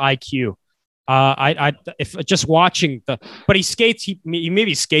just his IQ. If just watching but he skates, he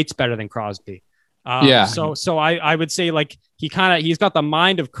maybe skates better than Crosby. So I would say like he's got the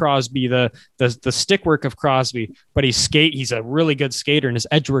mind of Crosby, the stick work of Crosby, but he's a really good skater and his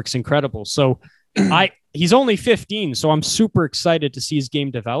edge work's incredible. So he's only 15, so I'm super excited to see his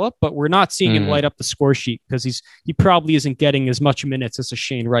game develop, but we're not seeing him light up the score sheet because he probably isn't getting as much minutes as a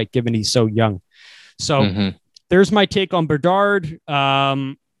Shane Wright, given he's so young. So there's my take on Bedard.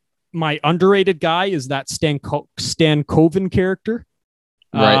 My underrated guy is that Stan Koven character.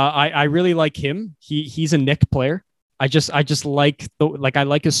 Right. I really like him. He's a Nick player. I just like I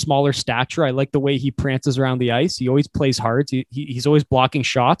like his smaller stature. I like the way he prances around the ice. He always plays hard. He's always blocking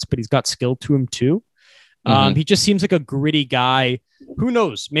shots, but he's got skill to him too. He just seems like a gritty guy. Who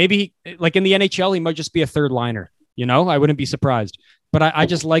knows? Maybe like in the NHL, he might just be a third liner. You know, I wouldn't be surprised. But I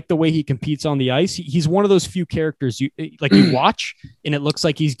just like the way he competes on the ice. He's one of those few characters you watch and it looks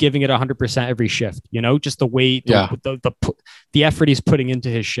like he's giving it 100% every shift, you know, just the way, the effort he's putting into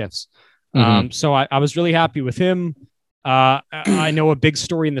his shifts. So I was really happy with him. I know a big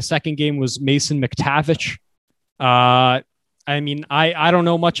story in the second game was Mason McTavish. I mean, I don't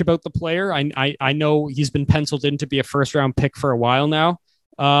know much about the player. I know he's been penciled in to be a first round pick for a while now.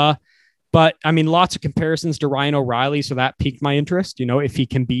 But I mean, lots of comparisons to Ryan O'Reilly. So that piqued my interest. You know, if he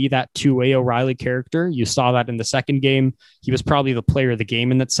can be that two-way O'Reilly character, you saw that in the second game. He was probably the player of the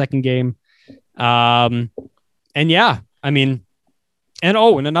game in that second game. And yeah, I mean, and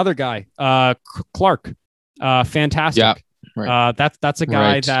another guy, Clark, fantastic. Yeah, right. That's a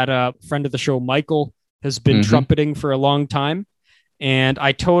guy that friend of the show, Michael, has been trumpeting for a long time. And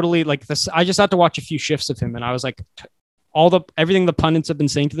I totally like this. I just had to watch a few shifts of him and I was like, everything the pundits have been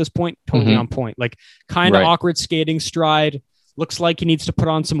saying to this point, totally on point. Like kind of awkward skating stride. Looks like he needs to put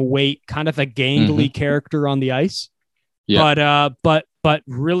on some weight, kind of a gangly character on the ice. Yeah. But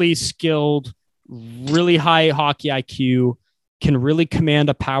really skilled, really high hockey IQ, can really command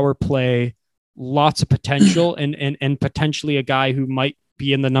a power play, lots of potential and potentially a guy who might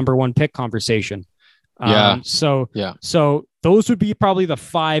be in the number one pick conversation. So those would be probably the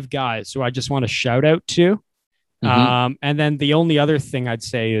five guys who I just want to shout out to. And then the only other thing I'd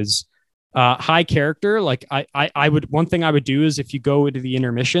say is high character. Like I would, one thing I would do is if you go into the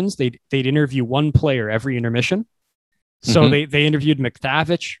intermissions, they'd interview one player every intermission. So they interviewed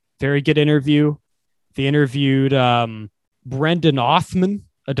McTavish, very good interview. They interviewed Brendan Othman,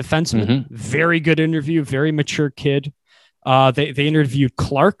 a defenseman, very good interview, very mature kid. They interviewed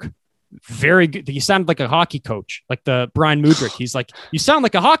Clark, very good. He sounded like a hockey coach, like the Brian Mudryk. He's like, you sound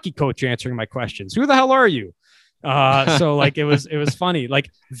like a hockey coach answering my questions. Who the hell are you? So like it was funny,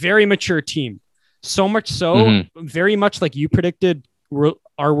 like very mature team. So much so, very much like you predicted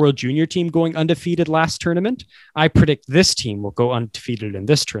our World Junior team going undefeated last tournament. I predict this team will go undefeated in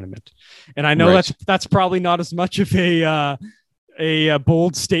this tournament. And I know that's probably not as much of a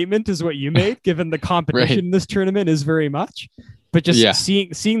bold statement as what you made, given the competition in this tournament is very much. But just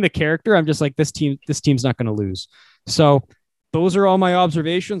seeing the character, I'm just like, this team's not going to lose. So those are all my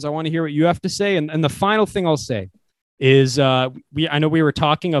observations. I want to hear what you have to say. And the final thing I'll say is I know we were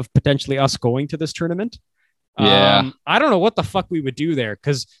talking of potentially us going to this tournament. Yeah. I don't know what the fuck we would do there,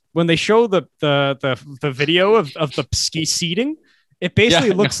 because when they show the video of the ski seating, it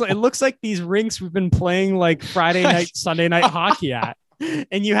basically looks like these rinks we've been playing like Friday night, Sunday night hockey at.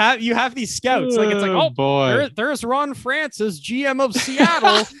 And you have these scouts, like it's like, oh boy, there's Ron Francis, GM of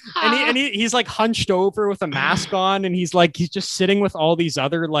Seattle, and he's like hunched over with a mask on, and he's just sitting with all these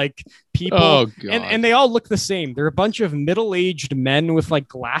other like people, and they all look the same. They're a bunch of middle-aged men with like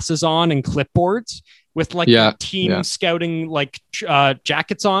glasses on and clipboards with like team scouting like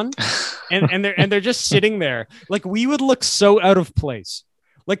jackets on, and they're just sitting there. Like, we would look so out of place.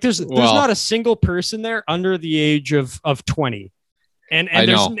 Like there's not a single person there under the age of 20. And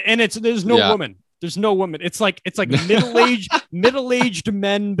there's no woman. There's no woman. It's like middle-aged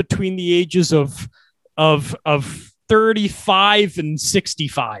men between the ages of 35 and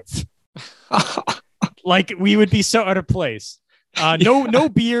 65. Like, we would be so out of place. No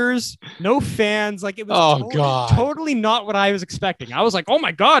beers, no fans. Like, it was totally not what I was expecting. I was like, oh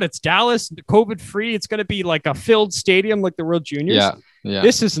my God, it's Dallas, COVID free. It's going to be like a filled stadium like the World Juniors. Yeah.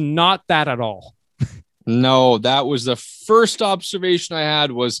 This is not that at all. No, that was the first observation I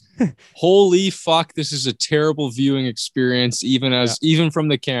had was, holy fuck, this is a terrible viewing experience, even from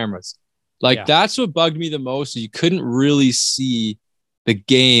the cameras. Like, that's what bugged me the most. You couldn't really see the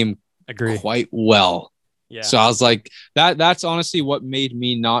game quite well. Yeah. So I was like, that's honestly what made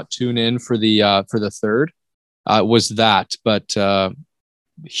me not tune in for the third, was that. But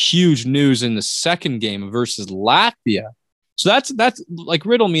huge news in the second game versus Latvia. So that's like,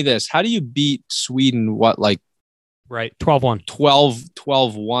 riddle me this. How do you beat Sweden? What, like, right, 12-1.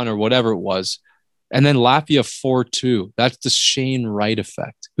 12-1 or whatever it was. And then Latvia 4-2. That's the Shane Wright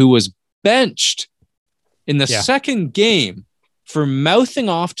effect, who was benched in the second game for mouthing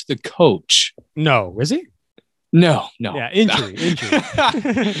off to the coach. No, was he? No. Yeah, injury.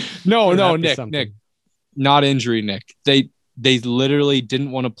 No, Nick. Not injury, Nick. They literally didn't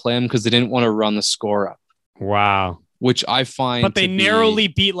want to play him because they didn't want to run the score up. Wow. Which I find, but they narrowly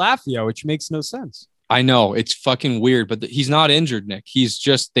beat Latvia, which makes no sense. I know, it's fucking weird, but he's not injured, Nick.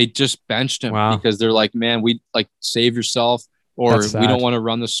 They just benched him because they're like, man, we like, save yourself, or we don't want to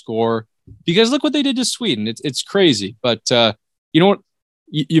run the score, because look what they did to Sweden. It's crazy. But you know what?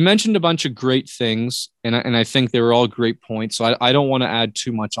 You mentioned a bunch of great things, and I think they were all great points. So I don't want to add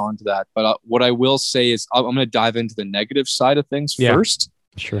too much onto that. But what I will say is I'm going to dive into the negative side of things first.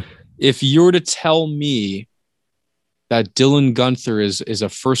 Sure. If you were to tell me that Dylan Guenther is a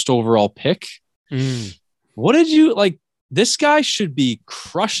first overall pick, what did you like? This guy should be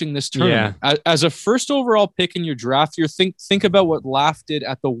crushing this tournament. As a first overall pick in your draft year. Think about what Laff did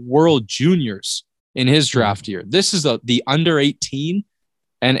at the World Juniors in his draft year. This is the under 18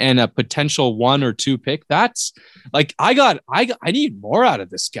 and a potential 1 or 2 pick. That's like, I need more out of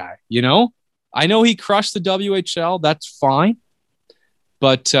this guy. You know, I know he crushed the WHL. That's fine,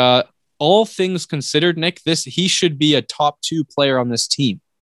 but all things considered, Nick, he should be a top 2 player on this team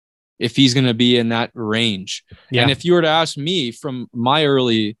if he's going to be in that range. Yeah. And if you were to ask me from my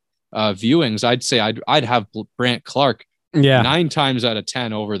early viewings, I'd say I'd have Brandt Clarke 9 times out of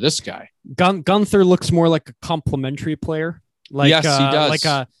 10 over this guy. Guenther looks more like a complementary player. Like, yes, he does. Like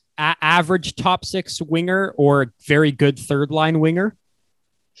a average top 6 winger or a very good third line winger.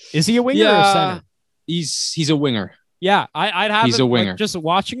 Is he a winger or a center? He's a winger. Yeah, I'd have. He's a winger. Like, just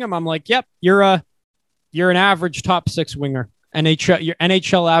watching him, I'm like, yep, you're an average top 6 winger. Your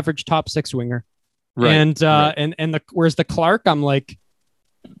NHL average top 6 winger. Right. And where's the Clarke? I'm like,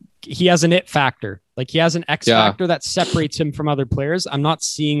 he has an it factor. Like, he has an X factor that separates him from other players. I'm not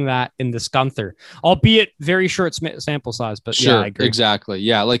seeing that in this Guenther, albeit very short sample size. But sure, I agree. Exactly.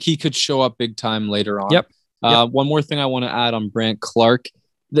 Yeah, like he could show up big time later on. Yep. One more thing I want to add on Brandt Clarke.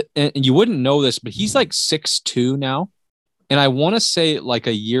 And you wouldn't know this, but he's like 6'2" now. And I want to say like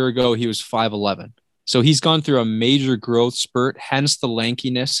a year ago, he was 5'11". So he's gone through a major growth spurt, hence the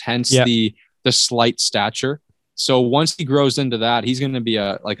lankiness, hence the slight stature. So once he grows into that, he's going to be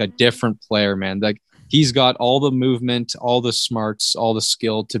a different player, man. Like, he's got all the movement, all the smarts, all the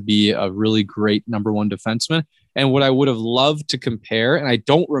skill to be a really great number 1 defenseman. And what I would have loved to compare, and I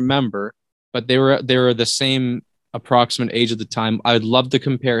don't remember, but they were the same approximate age at the time. I'd love to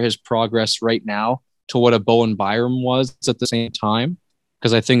compare his progress right now to what a Bowen Byram was at the same time,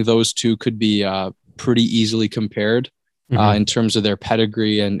 because I think those two could be pretty easily compared in terms of their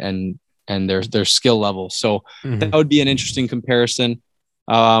pedigree and their skill level. So that would be an interesting comparison.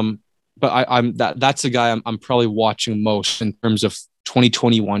 But that's the guy I'm probably watching most in terms of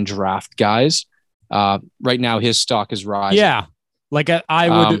 2021 draft guys. Right now, his stock is rising. Yeah, like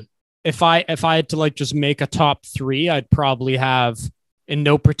I would. if I had to like just make a top three, I'd probably have, in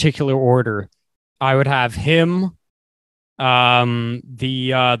no particular order, I would have him,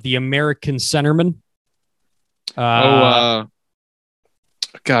 the American centerman. God,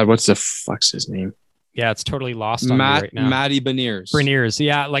 what's the fuck's his name? Yeah, it's totally lost on me right now. Matty Beniers. Beniers,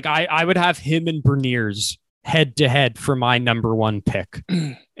 yeah, like I would have him and Beniers head to head for my number one pick,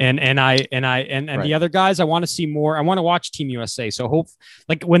 and right. The other guys, I want to see more. I want to watch Team USA. So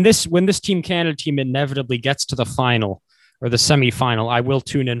like when this Team Canada team inevitably gets to the final or the semifinal, I will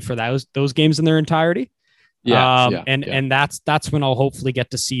tune in for those games in their entirety. And that's when I'll hopefully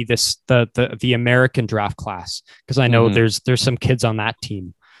get to see the American draft class, because I know there's some kids on that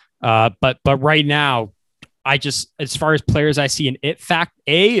team. But right now, I just, as far as players I see an it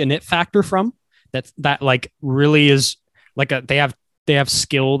factor from that like really is like they have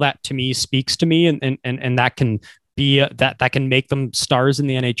skill that to me speaks to me, and that can be that can make them stars in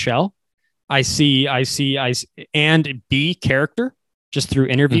the NHL. I see and B, character, just through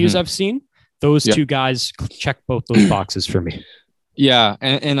interviews I've seen. Those two guys check both those boxes for me. Yeah,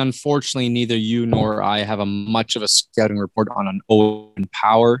 and unfortunately, neither you nor I have much of a scouting report on an Owen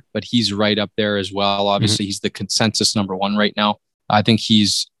Power, but he's right up there as well. Obviously, he's the consensus number one right now. I think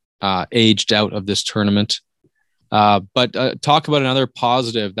he's aged out of this tournament. But talk about another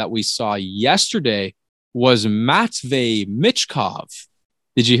positive that we saw yesterday was Matvei Michkov.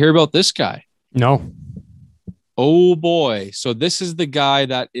 Did you hear about this guy? No. Oh boy. So this is the guy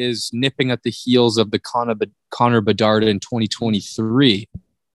that is nipping at the heels of the Connor Bedard in 2023.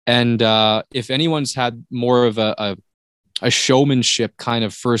 And if anyone's had more of a showmanship kind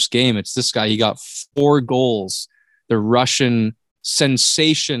of first game, it's this guy. He got 4 goals, the Russian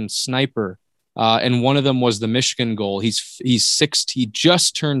sensation sniper. And one of them was the Michigan goal. He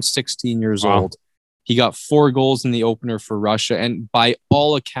just turned 16 years old. He got 4 goals in the opener for Russia. And by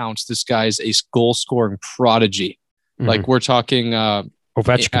all accounts, this guy's a goal scoring prodigy. Like we're talking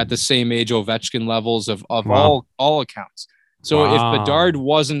Ovechkin. At the same age, Ovechkin levels of all accounts. So if Bedard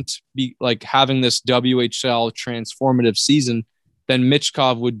wasn't having this WHL transformative season, then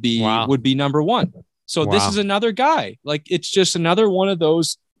Michkov would be number one. So this is another guy. Like, it's just another one of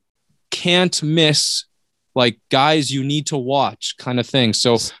those can't miss, like, guys you need to watch kind of thing.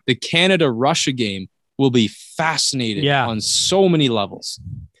 So the Canada-Russia game will be fascinating on so many levels.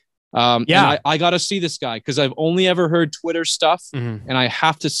 And I got to see this guy because I've only ever heard Twitter stuff, and I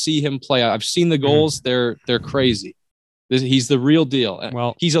have to see him play. I've seen the goals. They're crazy. He's the real deal.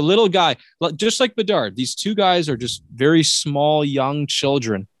 Well, he's a little guy, just like Bedard. These two guys are just very small, young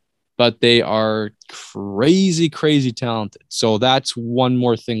children, but they are crazy, crazy talented. So that's one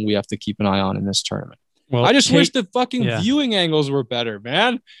more thing we have to keep an eye on in this tournament. Well, I just wish the fucking viewing angles were better,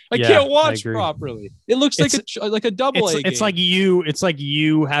 man. I can't watch properly. It looks like a double A game. It's like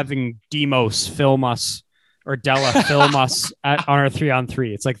you having Demos film us or Della film us on our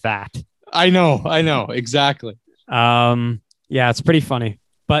 3-on-3. It's like that. I know. Exactly. It's pretty funny.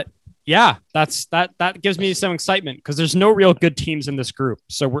 But yeah, that gives me some excitement because there's no real good teams in this group.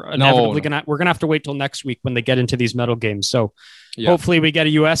 So we're inevitably gonna have to wait till next week when they get into these medal games. So hopefully we get a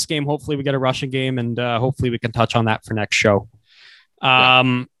US game, hopefully we get a Russian game, and hopefully we can touch on that for next show.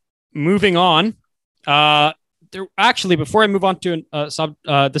 Moving on. Before I move on to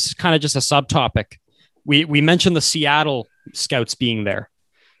this is kind of just a subtopic. We mentioned the Seattle scouts being there.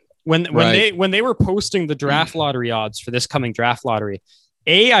 When they were posting the draft lottery odds for this coming draft lottery,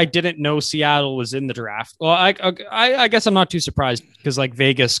 I didn't know Seattle was in the draft. Well, I guess I'm not too surprised because like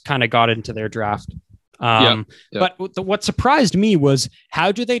Vegas kind of got into their draft. But what surprised me was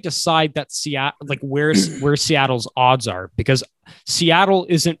how do they decide that Seattle, like where Seattle's odds are? Because Seattle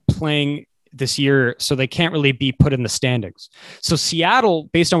isn't playing this year, so they can't really be put in the standings. So Seattle,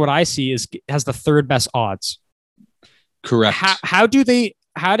 based on what I see, has the 3rd best odds. Correct. How did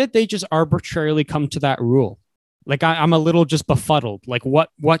they just arbitrarily come to that rule? Like I'm a little just befuddled. Like what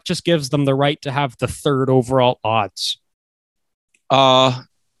just gives them the right to have the 3rd overall odds?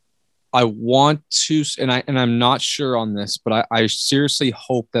 I want to, and I'm not sure on this, but I seriously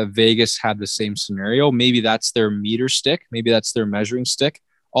hope that Vegas had the same scenario. Maybe that's their meter stick. Maybe that's their measuring stick.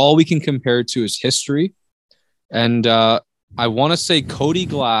 All we can compare it to is history. And I want to say Cody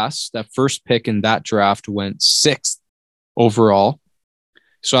Glass, that first pick in that draft, went 6th overall.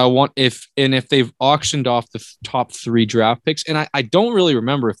 So I want if they've auctioned off the top 3 draft picks, and I don't really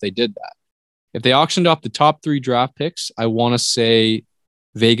remember if they did that. If they auctioned off the top 3 draft picks, I want to say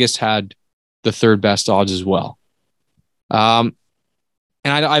Vegas had the 3rd best odds as well. And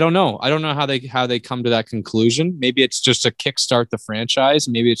I don't know. I don't know how they come to that conclusion. Maybe it's just to kickstart the franchise.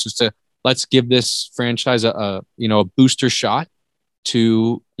 Maybe it's just let's give this franchise a booster shot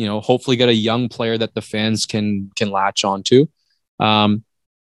to hopefully get a young player that the fans can latch onto.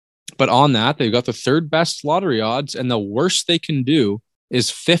 But on that, they've got the third best lottery odds, and the worst they can do is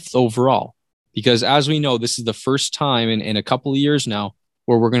fifth overall. Because as we know, this is the first time in a couple of years now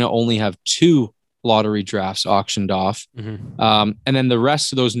where we're going to only have 2 lottery drafts auctioned off. And then the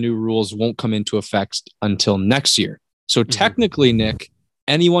rest of those new rules won't come into effect until next year. So technically, Nick,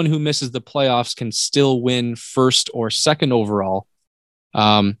 anyone who misses the playoffs can still win first or second overall.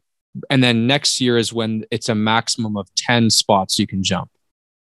 And then next year is when it's a maximum of 10 spots you can jump.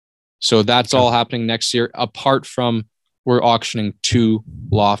 So that's all happening next year, apart from we're auctioning 2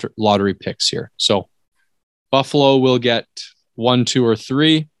 lottery picks here. So Buffalo will get 1, 2, or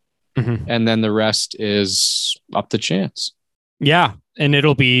 3, and then the rest is up to chance. Yeah. And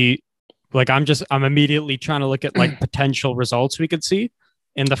it'll be like, I'm immediately trying to look at like potential results we could see.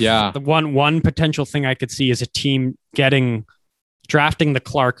 And the one potential thing I could see is a team drafting the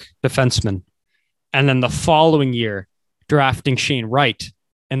Clark defenseman, and then the following year drafting Shane Wright.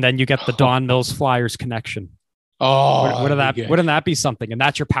 And then you get the Don Mills Flyers connection. Oh, wouldn't that be something? And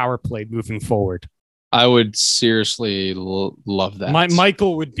that's your power play moving forward. I would seriously love that.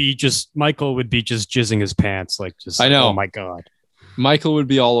 Michael would be just jizzing his pants. I know. Oh my God. Michael would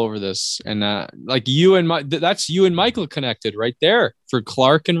be all over this. And like you and that's you and Michael connected right there for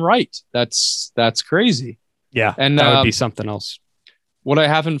Clark and Wright. That's crazy. Yeah. And that would be something else. What I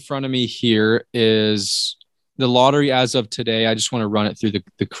have in front of me here is the lottery as of today. I just want to run it through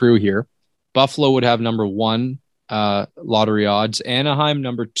the crew here. Buffalo would have number 1 lottery odds. Anaheim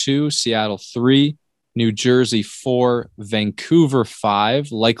number 2, Seattle 3, New Jersey 4, Vancouver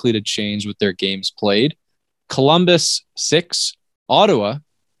 5, likely to change with their games played. Columbus 6, Ottawa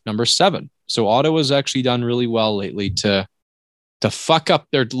number 7. So Ottawa's actually done really well lately to fuck up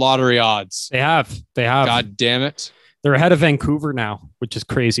their lottery odds. They have. God damn it. They're ahead of Vancouver now, which is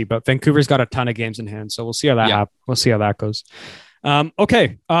crazy, but Vancouver's got a ton of games in hand. So we'll see how that happens. We'll see how that goes.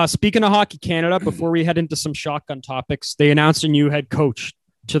 Okay. Speaking of Hockey Canada, before we head into some shotgun topics, they announced a new head coach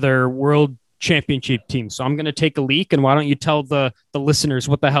to their World Championship team. So I'm going to take a leak, and why don't you tell the listeners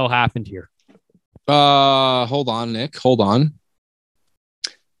what the hell happened here? Hold on, Nick. Hold on.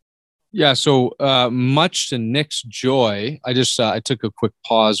 Yeah. So much to Nick's joy, I took a quick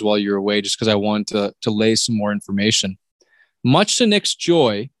pause while you were away just because I wanted to lay some more information. Much to Nick's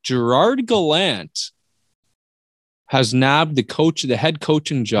joy, Gerard Gallant has nabbed the head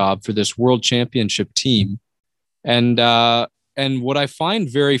coaching job for this World Championship team. And what I find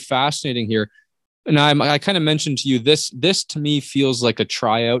very fascinating here, and I kind of mentioned to you, this to me feels like a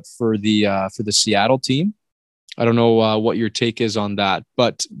tryout for the Seattle team. I don't know what your take is on that,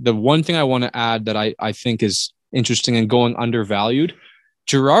 but the one thing I want to add that I think is interesting and going undervalued,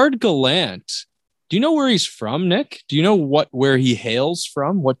 Gerard Gallant. Do you know where he's from, Nick? Do you know where he hails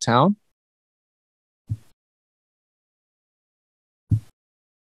from? What town?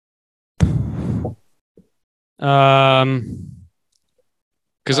 Because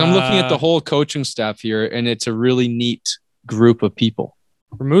I'm looking at the whole coaching staff here, and it's a really neat group of people.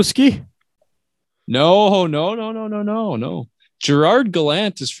 Rimouski? No. Gerard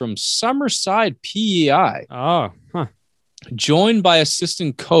Gallant is from Summerside, PEI. Oh, huh. Joined by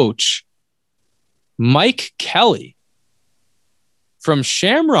assistant coach Mike Kelly from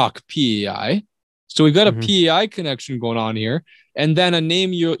Shamrock, PEI. So we've got a PEI connection going on here. And then a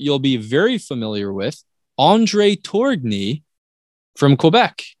name you'll be very familiar with, Andre Tourigny from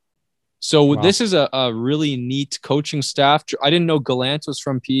Quebec. So This is a really neat coaching staff. I didn't know Gallant was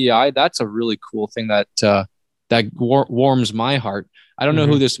from PEI. That's a really cool thing that warms my heart. I don't know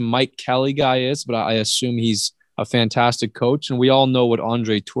who this Mike Kelly guy is, but I assume he's a fantastic coach. And we all know what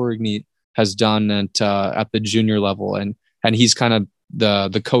Andre Tourigny has done at the junior level. And he's kind of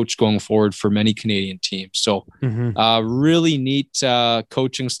the coach going forward for many Canadian teams. So really neat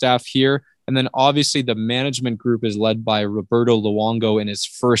coaching staff here. And then obviously the management group is led by Roberto Luongo in his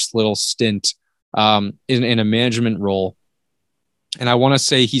first little stint in a management role. And I want to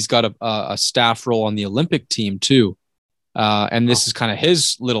say he's got a staff role on the Olympic team too. And this is kind of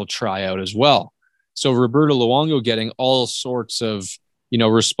his little tryout as well. So Roberto Luongo getting all sorts of,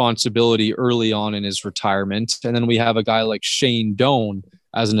 responsibility early on in his retirement. And then we have a guy like Shane Doan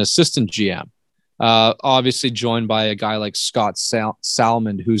as an assistant GM. Obviously joined by a guy like Scott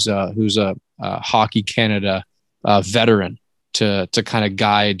Salmond, who's a Hockey Canada veteran to kind of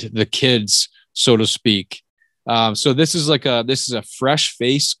guide the kids, so to speak. So this is a fresh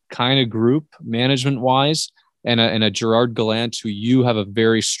face kind of group management wise, and a Gerard Gallant who you have a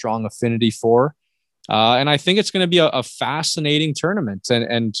very strong affinity for. And I think it's going to be a fascinating tournament.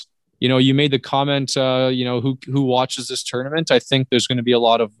 And you made the comment, who watches this tournament. I think there's going to be a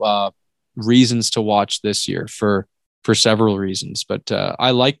lot of reasons to watch this year for several reasons. But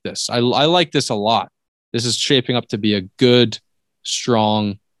I like this. I like this a lot. This is shaping up to be a good,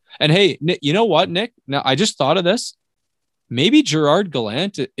 strong. And hey, Nick, you know what, Nick? Now I just thought of this. Maybe Gerard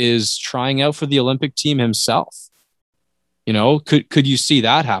Gallant is trying out for the Olympic team himself. Could you see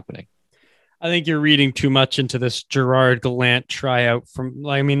that happening? I think you're reading too much into this Gerard Gallant tryout.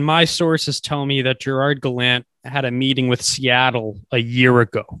 My sources tell me that Gerard Gallant had a meeting with Seattle a year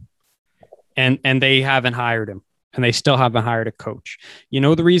ago, and they haven't hired him, and they still haven't hired a coach.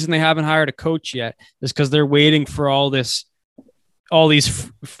 The reason they haven't hired a coach yet is because they're waiting for all these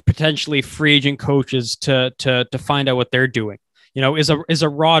potentially free agent coaches to find out what they're doing. Is a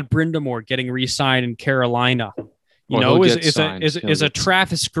Rod Brindamore getting re-signed in Carolina? Is a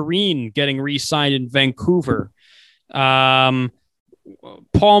Travis Green getting re-signed in Vancouver? Paul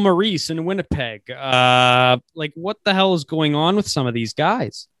Maurice in Winnipeg. What the hell is going on with some of these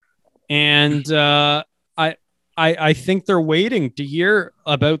guys? And I think they're waiting to hear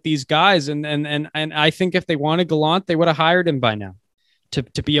about these guys. And I think if they wanted Gallant, they would have hired him by now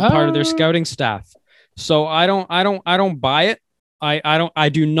to be a part of their scouting staff. So I don't buy it. I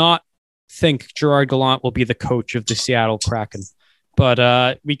do not think Gerard Gallant will be the coach of the Seattle Kraken,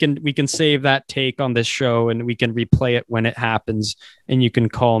 but we can save that take on this show and we can replay it when it happens, and you can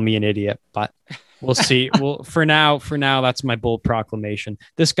call me an idiot, but we'll see. Well, for now, that's my bold proclamation.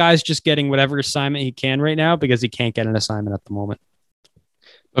 This guy's just getting whatever assignment he can right now because he can't get an assignment at the moment.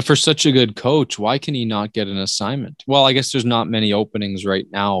 But for such a good coach, why can he not get an assignment? Well, I guess there's not many openings right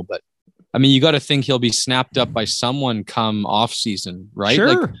now, but you got to think he'll be snapped up by someone come off season, right?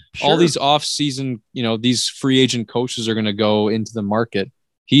 Sure. All these off season, these free agent coaches are going to go into the market.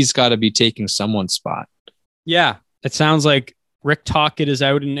 He's got to be taking someone's spot. Yeah. It sounds like Rick Tocchet is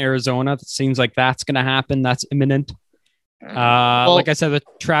out in Arizona. It seems like that's going to happen. That's imminent. Like I said, the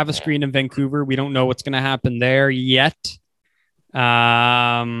Travis Green in Vancouver, we don't know what's going to happen there yet.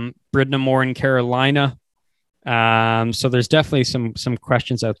 Brindamore in Carolina. So there's definitely some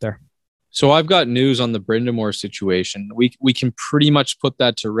questions out there. So I've got news on the Brindamore situation. We can pretty much put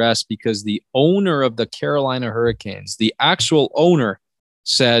that to rest because the owner of the Carolina Hurricanes, the actual owner,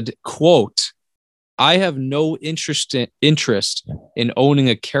 said, quote, "I have no interest in owning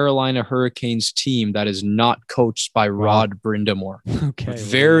a Carolina Hurricanes team that is not coached by Rod Brindamore." Okay.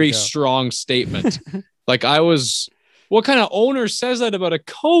 Very strong statement. What kind of owner says that about a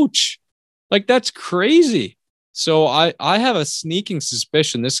coach? That's crazy. So I have a sneaking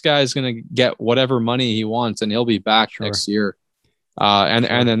suspicion this guy is going to get whatever money he wants and he'll be back next year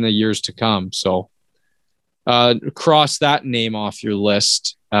and then the years to come. So cross that name off your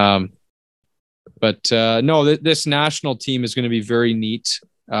list. No, this national team is going to be very neat.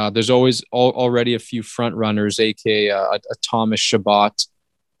 There's always already a few front runners, aka a Thomas Chabot.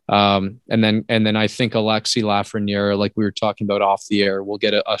 And then I think Alexis Lafreniere, like we were talking about off the air, will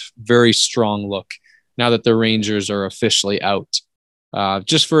get a very strong look now that the Rangers are officially out.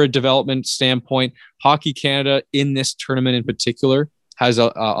 Just for a development standpoint, Hockey Canada in this tournament in particular has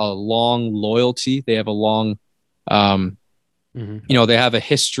a long loyalty. They have a long, they have a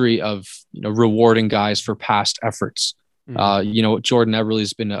history of, rewarding guys for past efforts. Jordan Eberle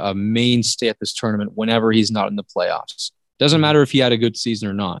has been a mainstay at this tournament whenever he's not in the playoffs. Doesn't matter if he had a good season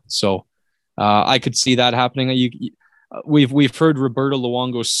or not. So I could see that happening. We've heard Roberto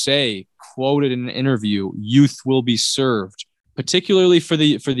Luongo say, quoted in an interview, "Youth will be served," particularly for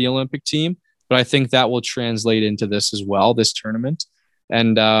the Olympic team. But I think that will translate into this as well, this tournament.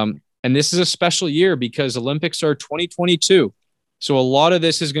 And this is a special year because Olympics are 2022. So a lot of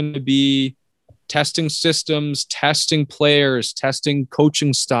this is going to be testing systems, testing players, testing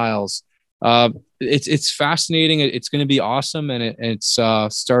coaching styles. It's fascinating. It's going to be awesome. And it's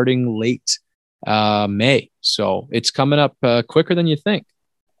starting late May. So it's coming up quicker than you think.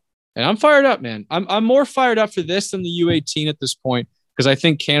 And I'm fired up, man. I'm more fired up for this than the U18 at this point because I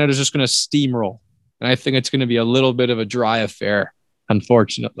think Canada's just going to steamroll. And I think it's going to be a little bit of a dry affair,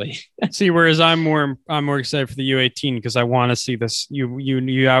 unfortunately. See, whereas I'm more excited for the U18 because I want to see this.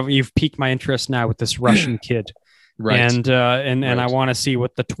 You've piqued my interest now with this Russian kid. Right. And I want to see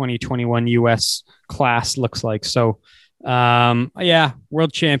what the 2021 US class looks like. So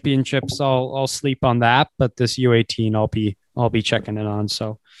World Championships, I'll sleep on that, but this U18 I'll be checking it on.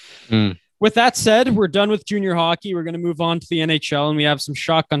 So with that said, we're done with junior hockey. We're going to move on to the NHL and we have some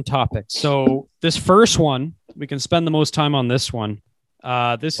shotgun topics. So this first one, we can spend the most time on this one.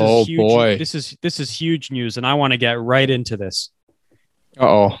 This is huge. Boy. This is huge news and I want to get right into this.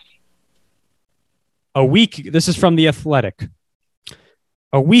 Uh-oh. This is from The Athletic.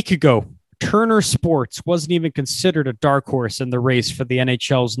 A week ago, Turner Sports wasn't even considered a dark horse in the race for the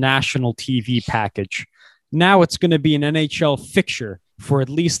NHL's national TV package. Now it's going to be an NHL fixture for at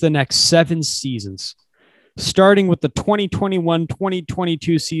least the next 7 seasons. Starting with the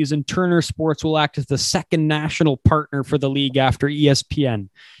 2021-2022 season, Turner Sports will act as the second national partner for the league after ESPN,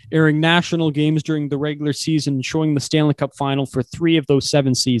 airing national games during the regular season and showing the Stanley Cup Final for 3 of those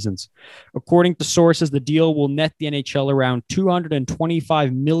 7 seasons. According to sources, the deal will net the NHL around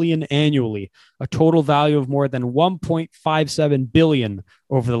 $225 million annually, a total value of more than $1.57 billion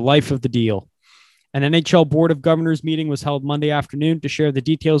over the life of the deal. An NHL Board of Governors meeting was held Monday afternoon to share the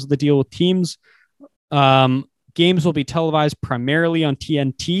details of the deal with teams. Games will be televised primarily on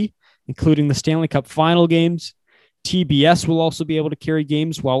TNT, including the Stanley Cup Final games. TBS will also be able to carry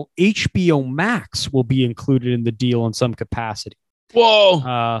games, while HBO Max will be included in the deal in some capacity.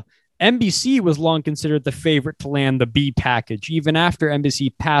 Whoa. NBC was long considered the favorite to land the B package, even after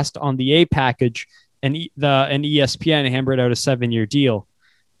NBC passed on the A package and ESPN hammered out a 7-year deal.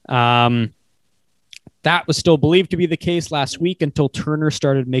 That was still believed to be the case last week until Turner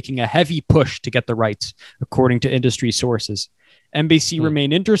started making a heavy push to get the rights, according to industry sources. NBC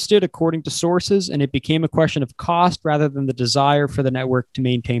remained interested, according to sources, and it became a question of cost rather than the desire for the network to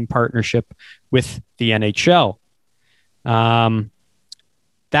maintain partnership with the NHL. That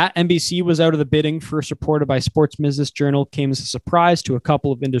NBC was out of the bidding, first reported by Sports Business Journal, came as a surprise to a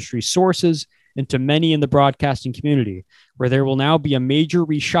couple of industry sources and to many in the broadcasting community, where there will now be a major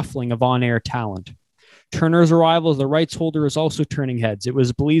reshuffling of on-air talent. Turner's arrival as the rights holder is also turning heads. It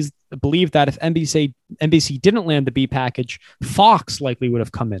was believed that if NBC didn't land the B package, Fox likely would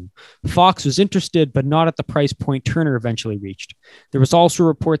have come in. Fox was interested, but not at the price point Turner eventually reached. There was also a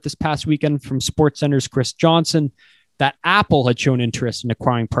report this past weekend from SportsCenter's Chris Johnson that Apple had shown interest in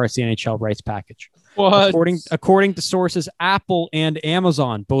acquiring parts of the NHL rights package. What? According to sources, Apple and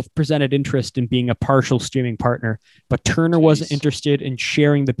Amazon both presented interest in being a partial streaming partner, but Turner wasn't interested in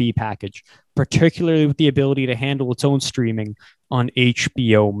sharing the B package, particularly with the ability to handle its own streaming on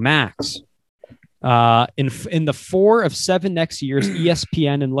HBO Max. In the 4 of 7 next years,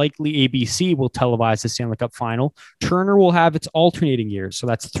 ESPN and likely ABC will televise the Stanley Cup Final. Turner will have its alternating years, so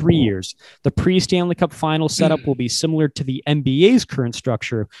that's 3 years. The pre-Stanley Cup Final setup will be similar to the NBA's current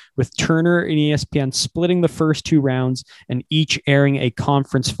structure, with Turner and ESPN splitting the first 2 rounds and each airing a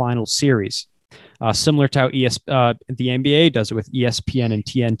conference final series. Similar to how the NBA does it with ESPN and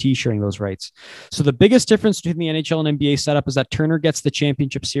TNT sharing those rights. So the biggest difference between the NHL and NBA setup is that Turner gets the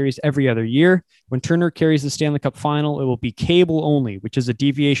championship series every other year. When Turner carries the Stanley Cup Final, it will be cable only, which is a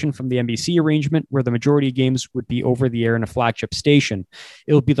deviation from the NBC arrangement where the majority of games would be over the air in a flagship station.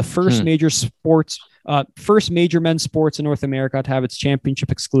 It will be the first major men's sports in North America to have its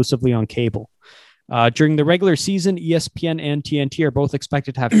championship exclusively on cable. During the regular season, ESPN and TNT are both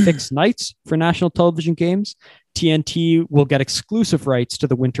expected to have fixed nights for national television games. TNT will get exclusive rights to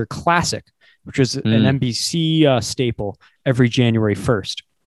the Winter Classic, which is an NBC staple every January 1st.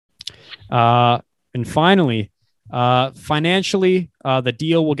 And finally, financially, the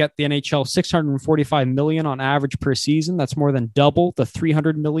deal will get the NHL $645 million on average per season. That's more than double the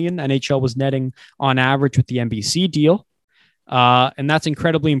 $300 million NHL was netting on average with the NBC deal. And that's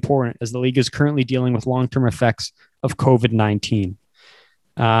incredibly important as the league is currently dealing with long-term effects of COVID-19.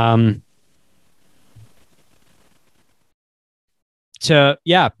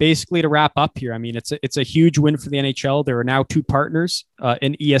 Basically to wrap up here, I mean, it's a huge win for the NHL. There are now 2 partners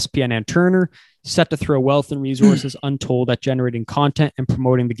in ESPN and Turner set to throw wealth and resources untold at generating content and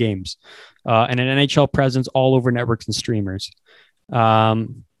promoting the games, and an NHL presence all over networks and streamers.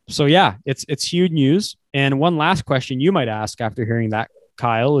 So yeah, it's huge news. And one last question you might ask after hearing that,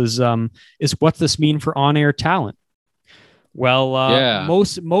 Kyle, is what's this mean for on-air talent? Well,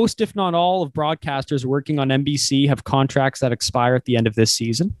 most, if not all, of broadcasters working on NBC have contracts that expire at the end of this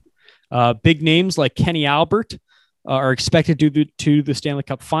season. Big names like Kenny Albert are expected to the Stanley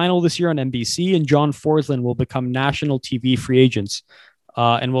Cup Final this year on NBC, and John Forsland will become national TV free agents.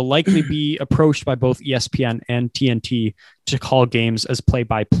 And will likely be approached by both ESPN and TNT to call games as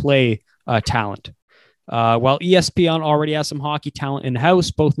play-by-play talent. While ESPN already has some hockey talent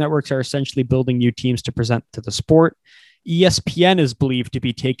in-house, both networks are essentially building new teams to present to the sport. ESPN is believed to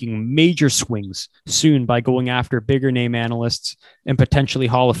be taking major swings soon by going after bigger name analysts and potentially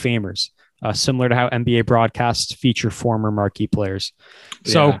Hall of Famers, similar to how NBA broadcasts feature former marquee players.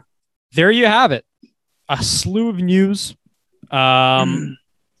 Yeah. So there you have it. A slew of news. And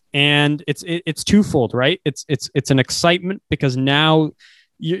it's twofold, right? It's an excitement because now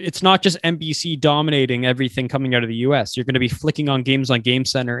it's not just NBC dominating everything coming out of the US. You're going to be flicking on games on Game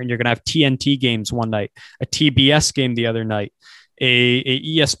Center, and you're going to have TNT games one night, a TBS game the other night. a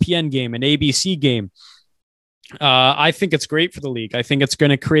ESPN game, an ABC game. I think it's great for the league. I think it's going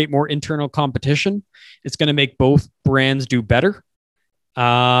to create more internal competition. It's going to make both brands do better.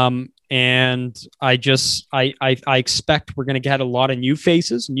 And I expect we're going to get a lot of new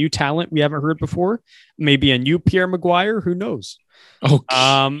faces, new talent we haven't heard before. Maybe a new Pierre Maguire. Who knows? Okay.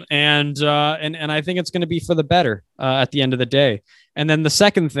 And I think it's going to be for the better at the end of the day. And then the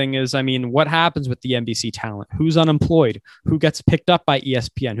second thing is, I mean, what happens with the NBC talent? Who's unemployed? Who gets picked up by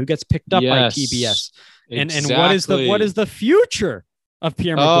ESPN? Who gets picked up by TBS? And what is the future of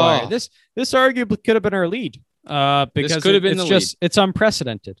Pierre Maguire? This arguably could have been our lead because it's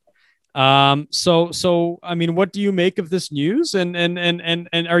unprecedented. So I mean, what do you make of this news? And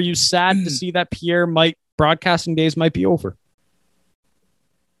are you sad to see that Pierre broadcasting days might be over?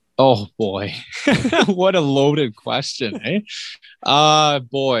 Oh boy, what a loaded question, eh?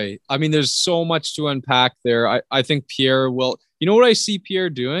 Boy, I mean, there's so much to unpack there. I think Pierre will. You know what I see Pierre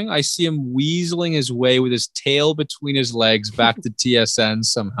doing? I see him weaseling his way with his tail between his legs back to TSN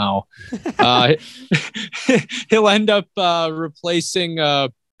somehow. He'll end up replacing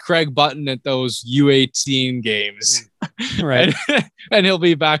Craig Button at those U18 games, right? and he'll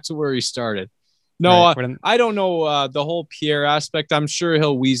be back to where he started. No, right. I don't know the whole Pierre aspect. I'm sure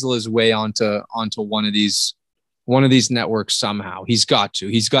he'll weasel his way onto one of these networks somehow. He's got to.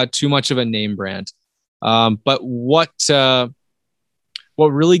 He's got too much of a name brand. But what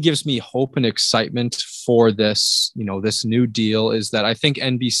really gives me hope and excitement for this, this new deal is that I think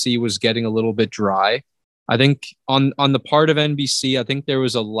NBC was getting a little bit dry. I think on the part of NBC, I think there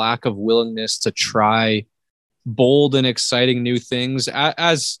was a lack of willingness to try bold and exciting new things,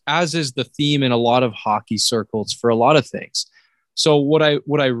 as is the theme in a lot of hockey circles for a lot of things. So what I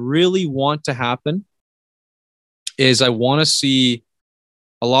really want to happen is I want to see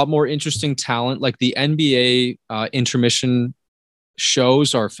a lot more interesting talent. Like the NBA intermission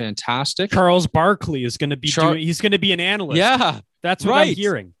shows are fantastic. Charles Barkley is going to be he's going to be an analyst. Yeah, that's what I'm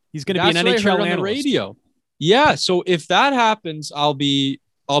hearing. He's going to be an NHL analyst on the radio. Yeah, so if that happens, I'll be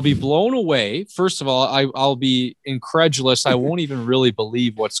blown away. First of all, I'll be incredulous. I won't even really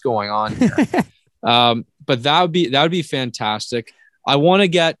believe what's going on here. But that would be fantastic. I want to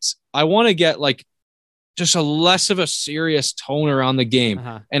get like just a less of a serious tone around the game.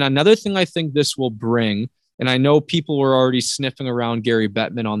 Uh-huh. And another thing I think this will bring, and I know people were already sniffing around Gary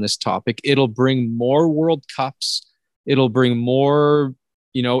Bettman on this topic, it'll bring more World Cups. It'll bring more,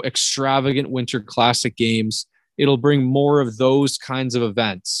 extravagant Winter Classic games. It'll bring more of those kinds of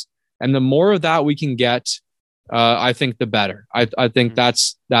events. And the more of that we can get, I think the better. I think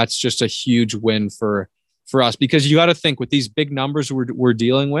that's just a huge win for us, because you got to think with these big numbers we're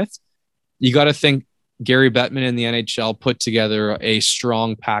dealing with, you got to think Gary Bettman and the NHL put together a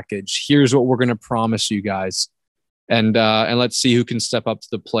strong package. Here's what we're going to promise you guys. And let's see who can step up to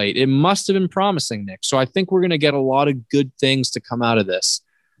the plate. It must have been promising, Nick. So I think we're going to get a lot of good things to come out of this.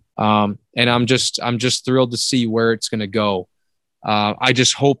 And I'm just thrilled to see where it's going to go. I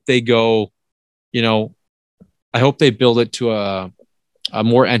just hope they go, I hope they build it to a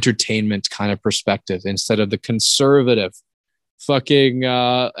more entertainment kind of perspective instead of the conservative fucking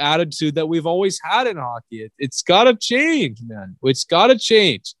attitude that we've always had in hockey. It's got to change, man. It's got to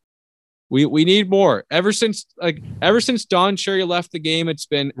change. We need more. Ever since Don Cherry left the game, it's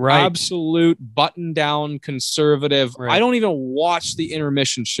been absolute button down conservative. Right. I don't even watch the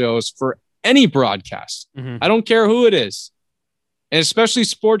intermission shows for any broadcast. Mm-hmm. I don't care who it is. And especially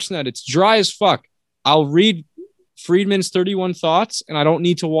Sportsnet, it's dry as fuck. I'll read Friedman's 31 Thoughts and I don't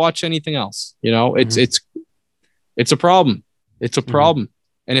need to watch anything else. It's a problem. It's a problem.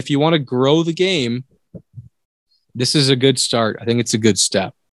 Mm-hmm. And if you want to grow the game, this is a good start. I think it's a good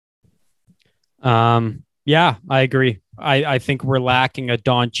step. Yeah, I agree. I think we're lacking a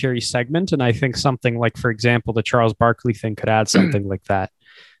Don Cherry segment. And I think something like, for example, the Charles Barkley thing could add something like that.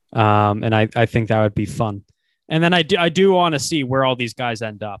 And I think that would be fun. And then I do want to see where all these guys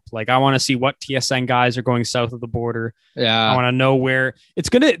end up. Like, I want to see what TSN guys are going south of the border. Yeah. I want to know where it's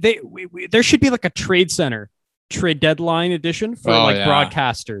going to, there should be like a trade deadline edition for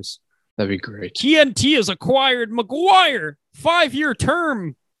broadcasters. That'd be great. TNT has acquired Maguire 5-year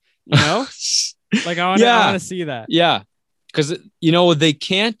term, like I want to see that. Yeah. Cause they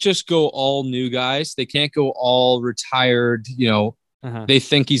can't just go all new guys. They can't go all retired, They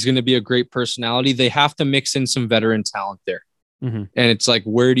think he's going to be a great personality. They have to mix in some veteran talent there. Mm-hmm. And it's like,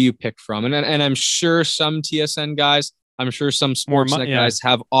 where do you pick from? And I'm sure some TSN guys, I'm sure some Sportsnet guys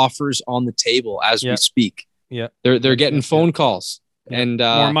have offers on the table as we speak. Yeah. They're getting phone calls and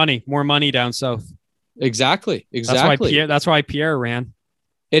more money down south. Exactly. That's why Pierre ran.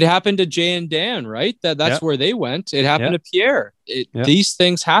 It happened to Jay and Dan, right? That's Yep. where they went. It happened Yep. to Pierre. Yep. These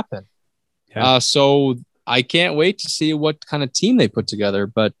things happen. Yeah. So I can't wait to see what kind of team they put together.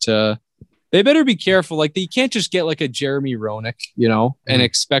 But they better be careful. Like, you can't just get like a Jeremy Roenick, and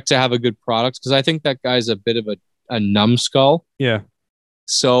expect to have a good product, because I think that guy's a bit of a numbskull. Yeah.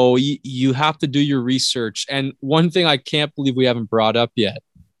 So you have to do your research. And one thing I can't believe we haven't brought up yet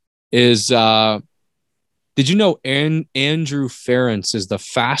is, did you know Andrew Ference is the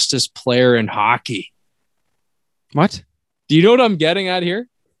fastest player in hockey? What? Do you know what I'm getting at here?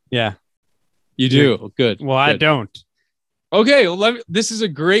 Yeah. You do. Good. Well, I Good. don't. Okay, well, this is a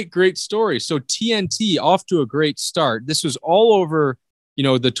great story. So TNT off to a great start. This was all over,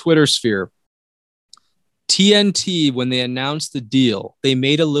 the Twitter sphere. TNT, when they announced the deal, they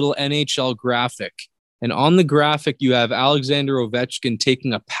made a little NHL graphic. And on the graphic, you have Alexander Ovechkin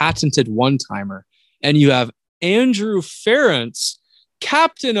taking a patented one-timer. And you have Andrew Ference,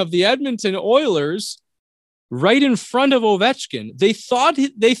 captain of the Edmonton Oilers, right in front of Ovechkin. They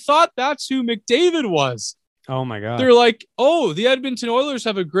thought that's who McDavid was. Oh my God. They're like, oh, the Edmonton Oilers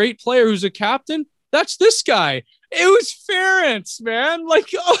have a great player who's a captain. That's this guy. It was Ference, man. Like,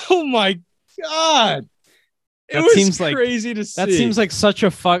 oh my God. It was crazy to see. That seems like such a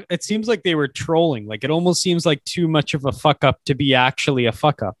fuck. It seems like they were trolling. Like, it almost seems like too much of a fuck up to be actually a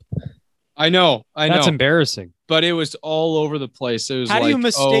fuck up. I know. That's embarrassing. But it was all over the place. It was How do you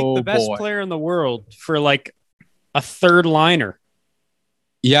mistake the best player in the world for like a third liner?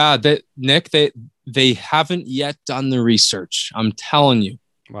 Yeah, Nick, they haven't yet done the research. I'm telling you.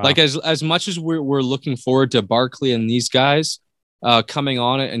 Wow. Like, as much as we're looking forward to Barkley and these guys coming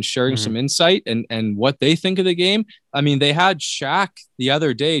on it and sharing some insight and what they think of the game. I mean, they had Shaq the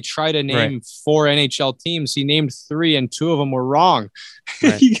other day try to name 4 NHL teams. He named 3 and 2 of them were wrong.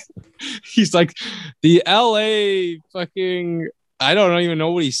 Right. He's like, the LA fucking, I don't even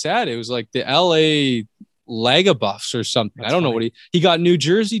know what he said. It was like the LA Lagabuffs or something. That's I don't know what he got. New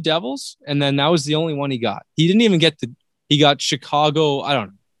Jersey Devils, and then that was the only one he got. He didn't even get he got Chicago. I don't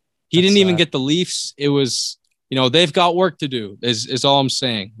know. He didn't even get the Leafs. It was, they've got work to do is all I'm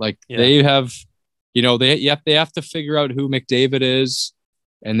saying. Like they have, they have to figure out who McDavid is,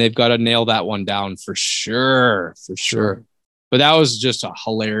 and they've got to nail that one down for sure. But that was just a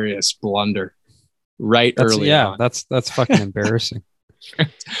hilarious blunder early on. That's fucking embarrassing.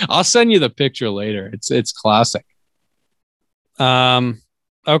 I'll send you the picture later. It's classic.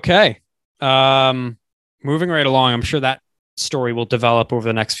 Okay. Moving right along. I'm sure that story will develop over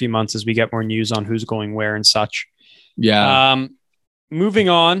the next few months as we get more news on who's going where and such. Yeah. Moving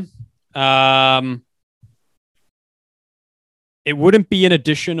on. It wouldn't be an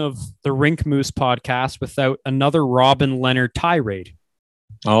edition of the Rink Moose podcast without another Robin Leonard tirade.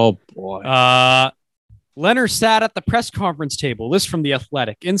 Oh boy. Leonard sat at the press conference table, this from The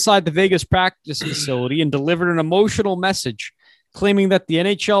Athletic, inside the Vegas practice facility and delivered an emotional message claiming that the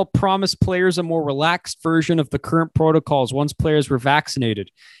NHL promised players a more relaxed version of the current protocols once players were vaccinated.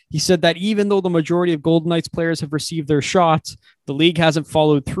 He said that even though the majority of Golden Knights players have received their shots, the league hasn't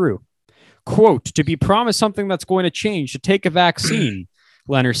followed through. Quote, to be promised something that's going to change, to take a vaccine,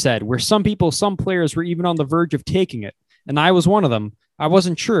 Leonard said, where some players were even on the verge of taking it. And I was one of them. I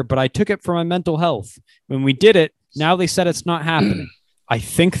wasn't sure, but I took it for my mental health. When we did it, now they said it's not happening. I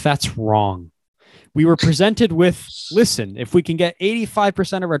think that's wrong. We were presented with, listen, if we can get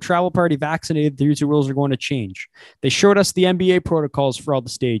 85% of our travel party vaccinated, these rules are going to change. They showed us the NBA protocols for all the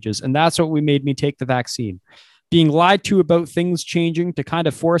stages, and that's what made me take the vaccine. Being lied to about things changing to kind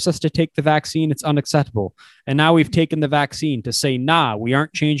of force us to take the vaccine, it's unacceptable. And now we've taken the vaccine to say, nah, we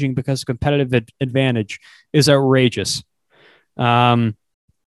aren't changing because of competitive advantage is outrageous.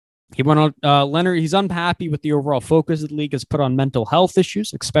 He went on, Leonard, he's unhappy with the overall focus the league has put on mental health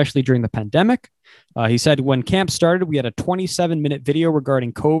issues, especially during the pandemic. He said, when camp started, we had a 27-minute video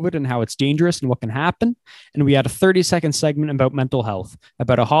regarding COVID and how it's dangerous and what can happen. And we had a 30-second segment about mental health,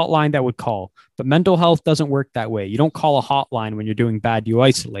 about a hotline that would call. But mental health doesn't work that way. You don't call a hotline when you're doing bad, you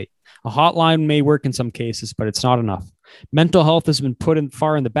isolate. A hotline may work in some cases, but it's not enough. Mental health has been put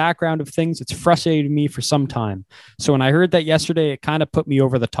far in the background of things. It's frustrated me for some time. So when I heard that yesterday, it kind of put me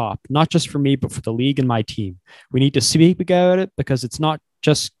over the top, not just for me, but for the league and my team. We need to speak about it because it's not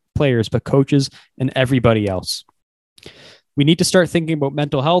just players, but coaches and everybody else. We need to start thinking about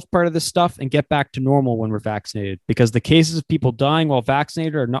mental health part of this stuff and get back to normal when we're vaccinated, because the cases of people dying while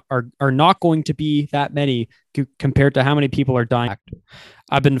vaccinated are not going to be that many compared to how many people are dying.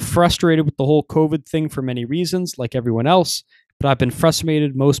 I've been frustrated with the whole COVID thing for many reasons, like everyone else, but I've been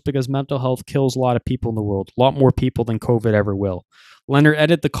frustrated most because mental health kills a lot of people in the world, a lot more people than COVID ever will. Leonard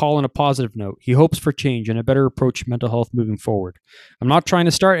ended the call on a positive note. He hopes for change and a better approach to mental health moving forward. I'm not trying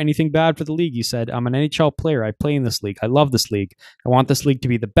to start anything bad for the league, he said. I'm an NHL player. I play in this league. I love this league. I want this league to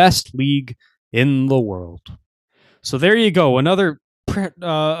be the best league in the world. So there you go. Another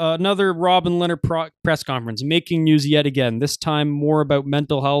Robin Leonard press conference, making news yet again. This time more about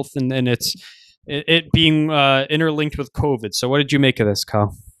mental health and it being interlinked with COVID. So what did you make of this,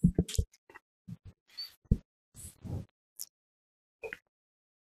 Kyle?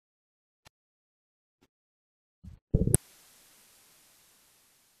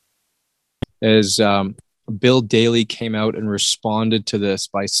 Bill Daly came out and responded to this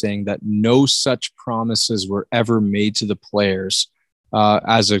by saying that no such promises were ever made to the players.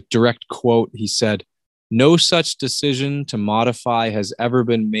 As a direct quote, he said, "No such decision to modify has ever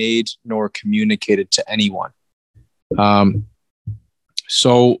been made nor communicated to anyone."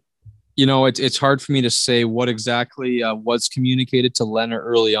 So, it's hard for me to say what exactly was communicated to Leonard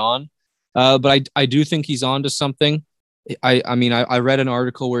early on, but I do think he's onto something. I read an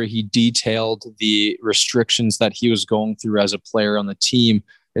article where he detailed the restrictions that he was going through as a player on the team,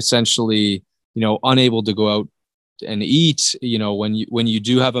 essentially, unable to go out and eat. When you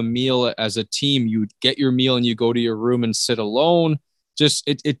do have a meal as a team, you get your meal and you go to your room and sit alone. Just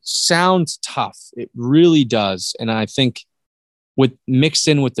it sounds tough. It really does. And I think mixed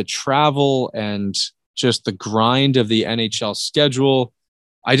in with the travel and just the grind of the NHL schedule,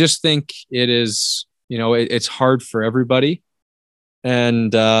 I just think it is, it's hard for everybody.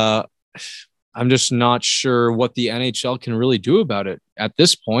 And I'm just not sure what the NHL can really do about it at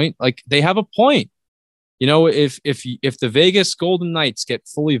this point. Like, they have a point. If the Vegas Golden Knights get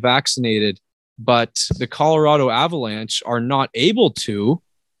fully vaccinated, but the Colorado Avalanche are not able to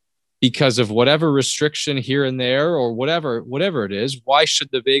because of whatever restriction here and there or whatever it is, why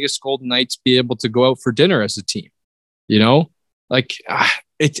should the Vegas Golden Knights be able to go out for dinner as a team? It's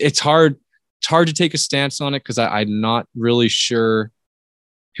hard. It's hard to take a stance on it because I'm not really sure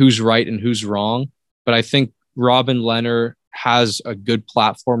who's right and who's wrong. But I think Robin Leonard has a good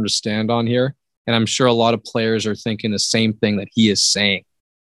platform to stand on here. And I'm sure a lot of players are thinking the same thing that he is saying.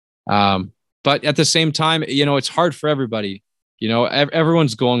 But at the same time, it's hard for everybody.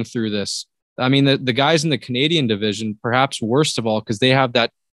 Everyone's going through this. I mean, the guys in the Canadian division, perhaps worst of all, because they have that,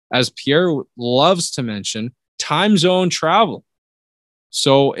 as Pierre loves to mention, time zone travel.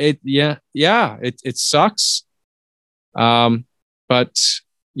 So it sucks. But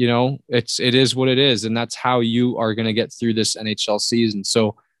it is what it is. And that's how you are going to get through this NHL season.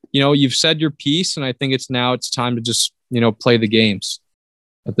 So, you've said your piece, and I think it's time to just, play the games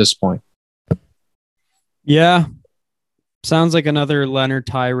at this point. Yeah. Sounds like another Leonard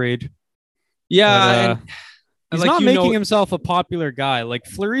tirade. Yeah. But, he's not making himself a popular guy. Like,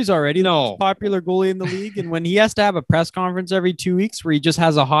 Fleury's already the most popular goalie in the league. And when he has to have a press conference every 2 weeks where he just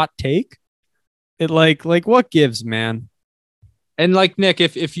has a hot take, it like what gives, man? And like, Nick,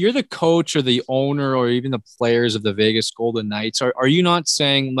 if you're the coach or the owner or even the players of the Vegas Golden Knights, are you not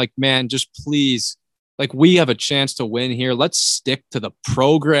saying, like, man, just please, like, we have a chance to win here. Let's stick to the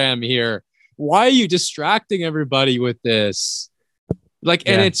program here. Why are you distracting everybody with this? Like,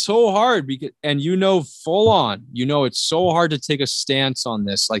 yeah. And it's so hard because, and full on, it's so hard to take a stance on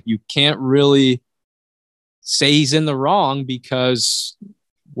this. Like, you can't really say he's in the wrong because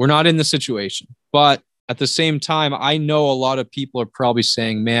we're not in the situation. But at the same time, I know a lot of people are probably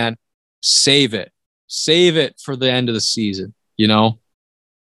saying, man, save it for the end of the season.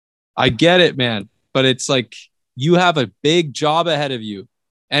 I get it, man, but it's like, you have a big job ahead of you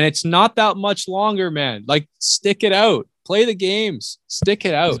and it's not that much longer, man. Like, stick it out. Play the games. Stick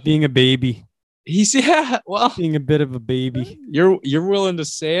it out. He's being a baby. He's being a bit of a baby. You're willing to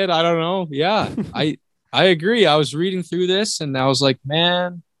say it. I don't know. Yeah, I agree. I was reading through this and I was like,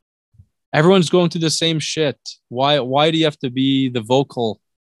 man, everyone's going through the same shit. Why do you have to be the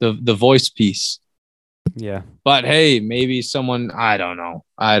voice piece? Yeah. But hey, maybe someone, I don't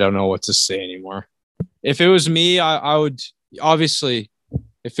know what to say anymore. If it was me, I would obviously.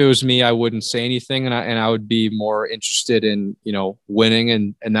 If it was me, I wouldn't say anything, and I would be more interested in, winning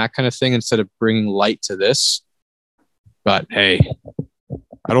and that kind of thing instead of bringing light to this. But hey,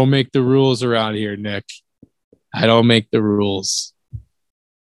 I don't make the rules around here, Nick. I don't make the rules.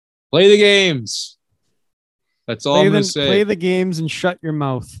 Play the games. That's all I'm going to say. Play the games and shut your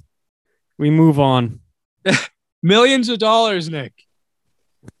mouth. We move on. Millions of dollars, Nick.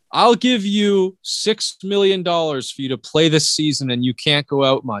 I'll give you $6 million for you to play this season and you can't go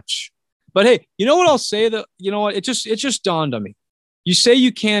out much. But hey, you know what I'll say? It just dawned on me. You say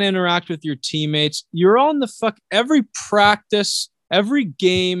you can't interact with your teammates. You're on every practice, every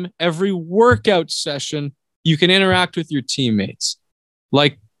game, every workout session, you can interact with your teammates.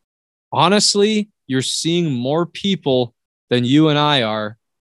 Like, honestly, you're seeing more people than you and I are.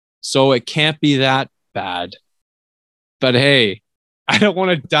 So it can't be that bad. But hey, I don't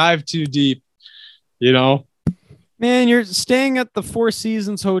want to dive too deep, you know? Man, you're staying at the Four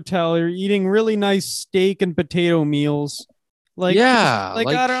Seasons Hotel. You're eating really nice steak and potato meals. Like, Yeah, like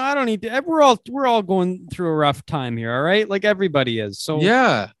I don't need to. We're all going through a rough time here. All right, like everybody is. So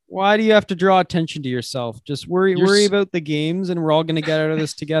yeah. why do you have to draw attention to yourself? Just worry You're worry s- about the games, and we're all gonna get out of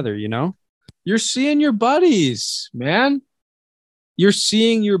this together. You know. You're seeing your buddies, man. You're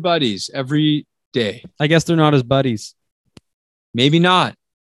seeing your buddies every day. I guess they're not his buddies. Maybe not.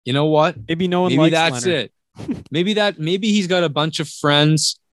 You know what? Maybe no one Maybe likes that's Leonard. it. Maybe he's got a bunch of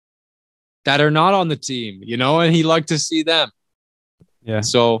friends that are not on the team, you know, and he'd like to see them. Yeah.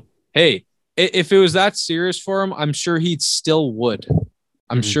 So, hey, if it was that serious for him, I'm sure he still would.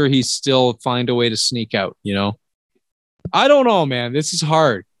 I'm sure he'd still find a way to sneak out, you know? I don't know, man. This is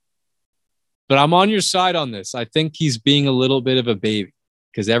hard. But I'm on your side on this. I think he's being a little bit of a baby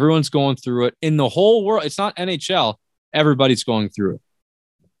because everyone's going through it in the whole world. It's not NHL. Everybody's going through it.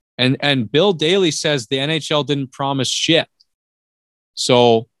 And Bill Daly says the NHL didn't promise shit.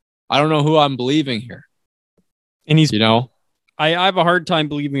 So I don't know who I'm believing here. And he's, you know, I have a hard time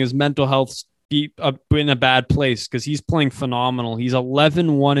believing his mental health's deep up in a bad place because he's playing phenomenal. He's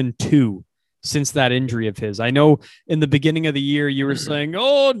 11-1-2 since that injury of his. I know in the beginning of the year you were saying,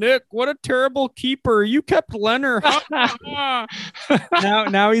 "Oh, Nick, what a terrible keeper. You kept Leonard." now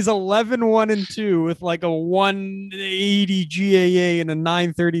he's 11-1-2 with like a 180 GAA and a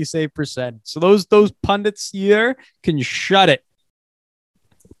 930 save percent. So those pundits here can shut it.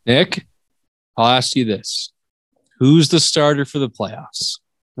 Nick, I'll ask you this. Who's the starter for the playoffs?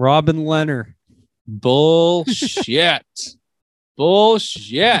 Robin Leonard. Bullshit.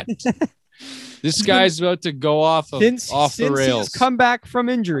 Bullshit. This guy's about to go off the rails. He's come back from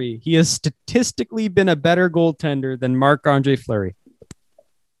injury, he has statistically been a better goaltender than Marc-Andre Fleury.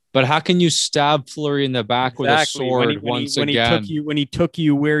 But how can you stab Fleury in the back with a sword once again? When he took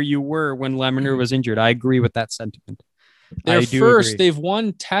you where you were when Lemonard was injured. I agree with that sentiment. They're first. Agree. They've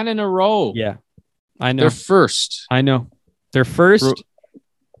won 10 in a row. Yeah, I know. They're first. I know. They're first.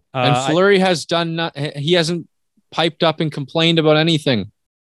 And Fleury has done he hasn't piped up and complained about anything.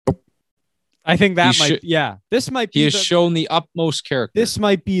 I think that this might be. He has shown the utmost character. This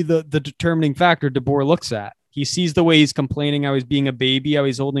might be the determining factor DeBoer looks at. He sees the way he's complaining, how he's being a baby, how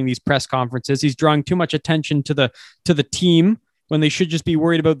he's holding these press conferences. He's drawing too much attention to the team when they should just be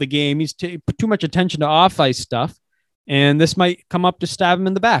worried about the game. He's too much attention to off ice stuff, and this might come up to stab him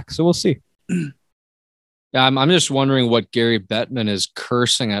in the back. So we'll see. Yeah, I'm just wondering what Gary Bettman is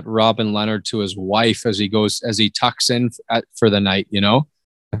cursing at Robin Leonard to his wife as he tucks in for the night. You know.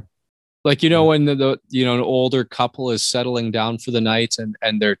 Like, you know, when the an older couple is settling down for the night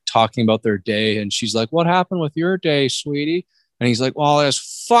and they're talking about their day and she's like, "What happened with your day, sweetie?" And he's like, "Well,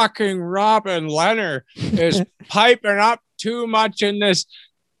 this fucking Robin Leonard is piping up too much in this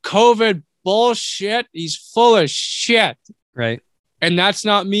COVID bullshit. He's full of shit." Right. And that's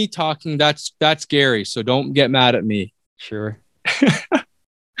not me talking. That's Gary. So don't get mad at me. Sure.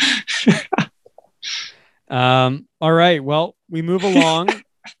 All right. Well, we move along.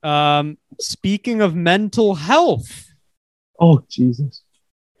 Speaking of mental health. Oh, Jesus.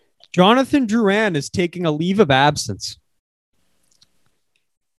 Jonathan Drouin is taking a leave of absence.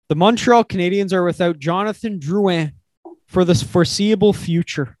 The Montreal Canadiens are without Jonathan Drouin for the foreseeable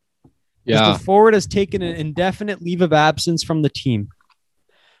future. Yeah. The forward has taken an indefinite leave of absence from the team.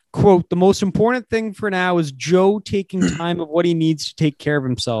 Quote, "The most important thing for now is Joe taking time of what he needs to take care of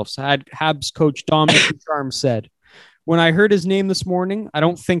himself," Habs coach Dominic Ducharme said. "When I heard his name this morning, I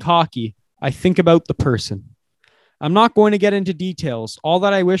don't think hockey. I think about the person. I'm not going to get into details. All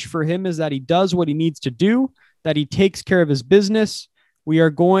that I wish for him is that he does what he needs to do, that he takes care of his business. We are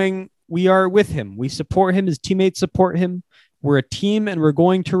with him. We support him. His teammates support him. We're a team, and we're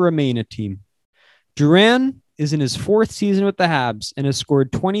going to remain a team." Drouin is in his fourth season with the Habs and has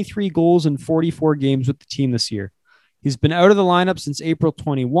scored 23 goals in 44 games with the team this year. He's been out of the lineup since April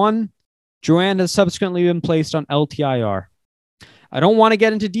 21. Drouin has subsequently been placed on LTIR. "I don't want to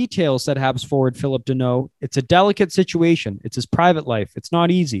get into details," said Habs forward Philip Deneau. "It's a delicate situation. It's his private life. It's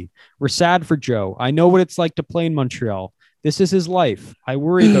not easy. We're sad for Joe. I know what it's like to play in Montreal. This is his life. I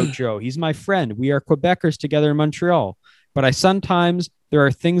worry about Joe. He's my friend. We are Quebecers together in Montreal. But sometimes there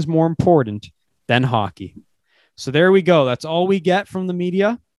are things more important than hockey." So there we go. That's all we get from the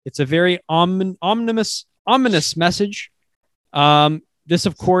media. It's a very ominous message. This,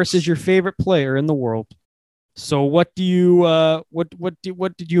 of course, is your favorite player in the world. So what do you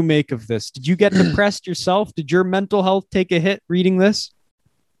what did you make of this? Did you get depressed yourself? Did your mental health take a hit reading this?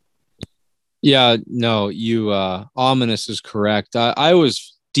 Yeah, no, you ominous is correct. I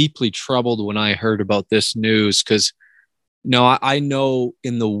was deeply troubled when I heard about this news because no, I know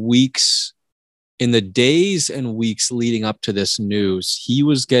in the days and weeks leading up to this news, he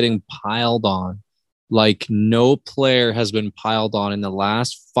was getting piled on like no player has been piled on in the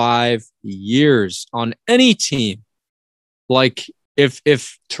last 5 years on any team. Like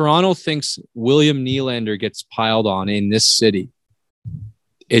if Toronto thinks William Nylander gets piled on in this city,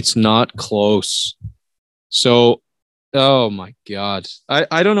 it's not close. So, oh my God.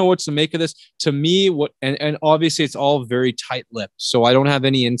 I don't know what to make of this. To me, and obviously it's all very tight-lipped. So I don't have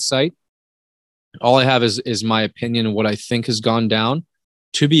any insight. All I have is my opinion and what I think has gone down.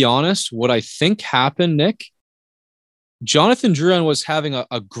 To be honest, what I think happened, Nick, Jonathan Drouin was having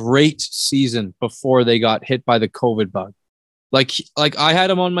a great season before they got hit by the COVID bug. Like I had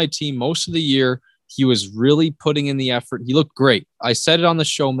him on my team most of the year. He was really putting in the effort. He looked great. I said it on the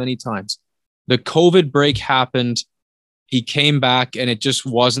show many times. The COVID break happened. He came back and it just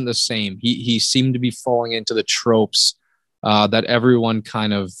wasn't the same. He seemed to be falling into the tropes that everyone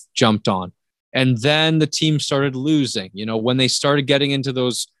kind of jumped on. And then the team started losing. You know, when they started getting into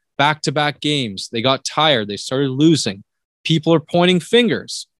those back-to-back games, they got tired. They started losing. People are pointing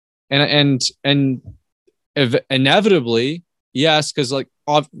fingers. And inevitably, yes, because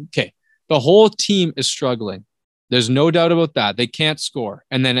okay, the whole team is struggling. There's no doubt about that. They can't score.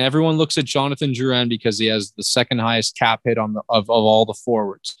 And then everyone looks at Jonathan Drouin because he has the second highest cap hit of all the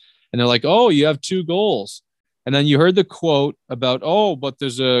forwards. And they're like, oh, you have 2 goals. And then you heard the quote about, oh, but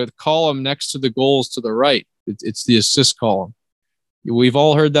there's a column next to the goals to the right. It's the assist column. We've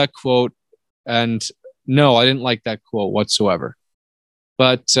all heard that quote. And no, I didn't like that quote whatsoever.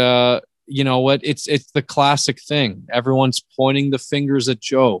 But you know what? It's the classic thing. Everyone's pointing the fingers at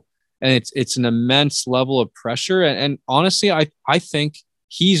Joe. And it's an immense level of pressure. And honestly, I think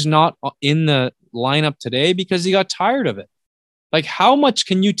he's not in the lineup today because he got tired of it. Like, how much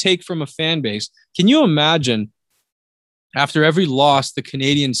can you take from a fan base? Can you imagine after every loss the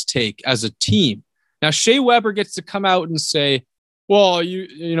Canadians take as a team? Now, Shea Weber gets to come out and say, well,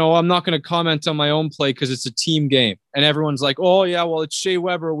 you know, I'm not going to comment on my own play because it's a team game. And everyone's like, oh, yeah, well, it's Shea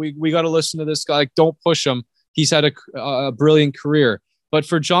Weber. We got to listen to this guy. Like, don't push him. He's had a brilliant career. But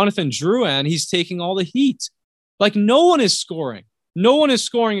for Jonathan Drouin, he's taking all the heat. Like, no one is scoring. No one is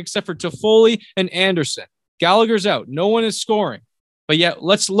scoring except for Toffoli and Anderson. Gallagher's out. No one is scoring. But yet,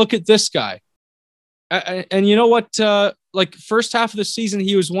 let's look at this guy. And you know what? Like, first half of the season,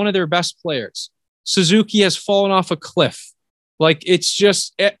 he was one of their best players. Suzuki has fallen off a cliff. Like, it's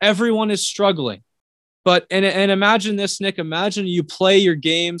just everyone is struggling. But and imagine this, Nick. Imagine you play your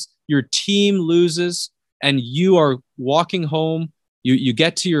games, your team loses, and you are walking home. You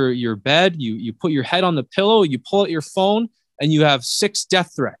get to your bed, you put your head on the pillow, you pull out your phone, and you have 6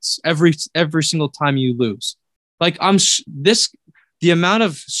 death threats every single time you lose. Like, the amount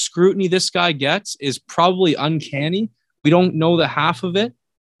of scrutiny this guy gets is probably uncanny. We don't know the half of it.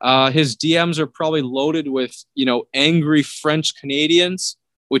 His DMs are probably loaded with, you know, angry French Canadians,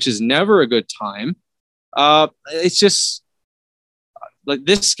 which is never a good time. It's just like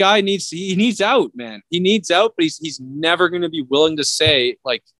this guy needs out, man. He needs out, but he's never going to be willing to say,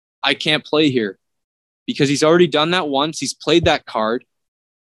 like, I can't play here, because he's already done that once. He's played that card.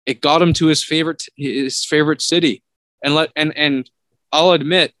 It got him to his favorite city. And I'll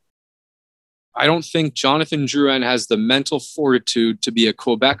admit, I don't think Jonathan Drouin has the mental fortitude to be a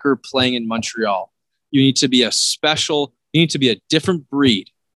Quebecer playing in Montreal. You need to be you need to be a different breed.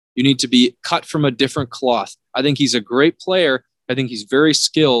 You need to be cut from a different cloth. I think he's a great player. I think he's very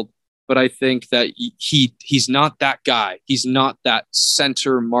skilled, but I think that he's not that guy. He's not that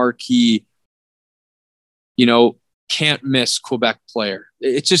center marquee, you know, can't miss Quebec player.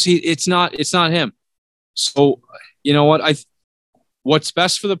 It's just, it's not him. So, you know what? What's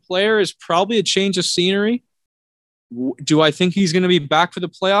best for the player is probably a change of scenery. Do I think he's going to be back for the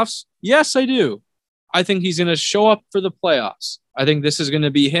playoffs? Yes, I do. I think he's going to show up for the playoffs. I think this is going to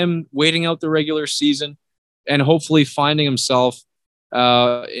be him waiting out the regular season and hopefully finding himself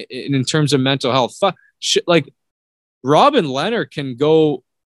in terms of mental health. Like, Robin Lehner can go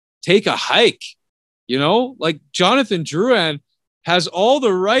take a hike, you know? Like, Jonathan Drouin has all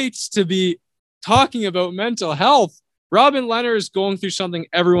the rights to be talking about mental health. Robin Lehner is going through something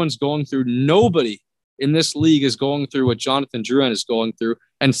everyone's going through. Nobody in this league is going through what Jonathan Drouin is going through.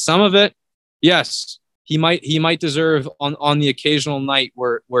 And some of it, yes, he might deserve on the occasional night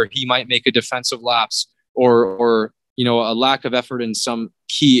where he might make a defensive lapse or you know, a lack of effort in some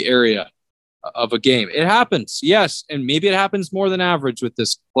key area of a game. It happens, yes, and maybe it happens more than average with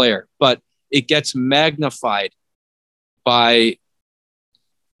this player, but it gets magnified by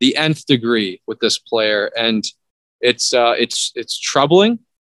the nth degree with this player, and it's troubling.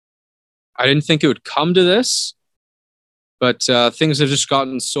 I didn't think it would come to this, but things have just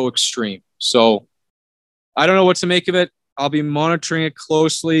gotten so extreme. So I don't know what to make of it. I'll be monitoring it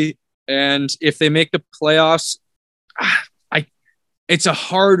closely, and if they make the playoffs, it's a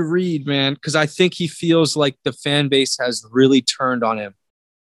hard read, man, because I think he feels like the fan base has really turned on him.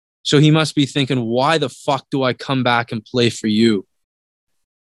 So he must be thinking, why the fuck do I come back and play for you?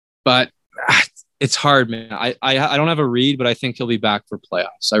 But it's hard, man. I don't have a read, but I think he'll be back for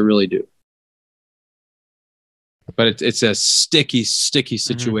playoffs. I really do. But it's a sticky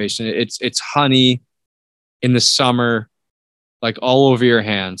situation. Mm-hmm. It's honey in the summer, like all over your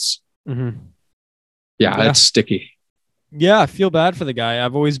hands. Mm-hmm. Yeah, it's sticky. Yeah, I feel bad for the guy.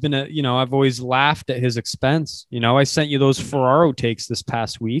 I've always been I've always laughed at his expense. I sent you those Ferraro takes this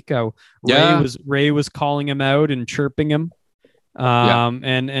past week. Ray was calling him out and chirping him.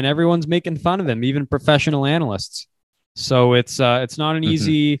 And everyone's making fun of him, even professional analysts. So it's not an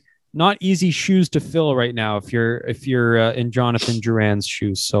easy shoes to fill right now if you're in Jonathan Drouin's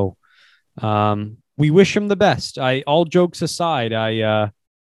shoes. So we wish him the best. All jokes aside, I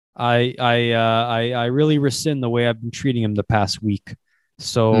really rescind the way I've been treating him the past week.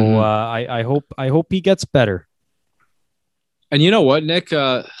 So I hope he gets better. And you know what, Nick?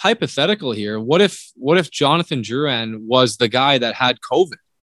 Hypothetical here. What if Jonathan Drouin was the guy that had COVID?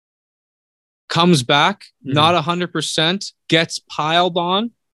 Comes back, not 100%, gets piled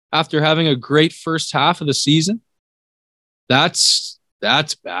on after having a great first half of the season? That's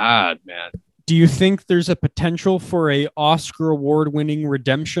bad, man. Do you think there's a potential for a Oscar award-winning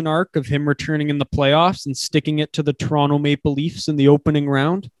redemption arc of him returning in the playoffs and sticking it to the Toronto Maple Leafs in the opening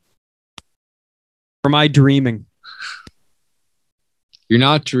round? Or am I dreaming? You're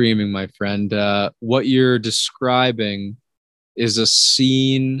not dreaming, my friend. What you're describing is a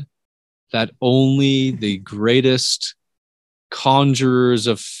scene that only the greatest conjurers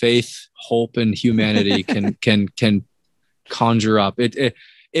of faith, hope, and humanity can conjure up.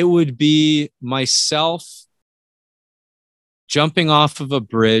 It would be myself jumping off of a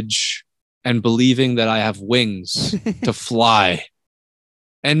bridge and believing that I have wings to fly.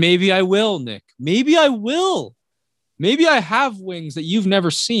 And maybe I will, Nick. Maybe I will. Maybe I have wings that you've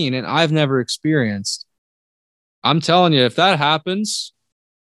never seen and I've never experienced. I'm telling you, if that happens,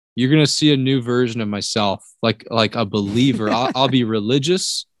 you're going to see a new version of myself, like a believer. I'll be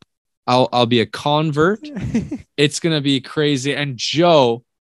religious. I'll be a convert. It's going to be crazy. And Joe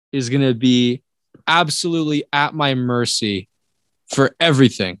is going to be absolutely at my mercy for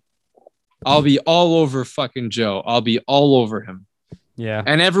everything. I'll be all over fucking Joe. I'll be all over him. Yeah.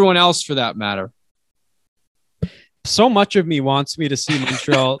 And everyone else for that matter. So much of me wants me to see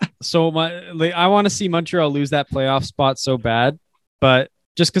Montreal. I want to see Montreal lose that playoff spot so bad, but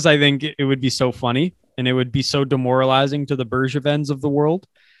just because I think it would be so funny and it would be so demoralizing to the Bergevins of the world.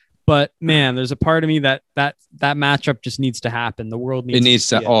 But man, there's a part of me that matchup just needs to happen. The world needs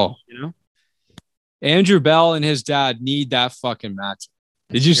to. Andrew Bell and his dad need that fucking match.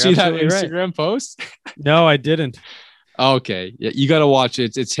 Did you see that Instagram post? No, I didn't. Okay, yeah, you got to watch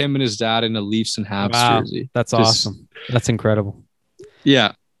it. It's him and his dad in a Leafs and Habs jersey. That's awesome. That's incredible.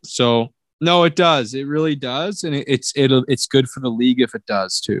 Yeah. So no, it does. It really does, and it's good for the league if it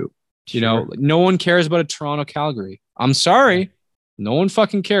does too. Sure. No one cares about a Toronto Calgary. I'm sorry. No one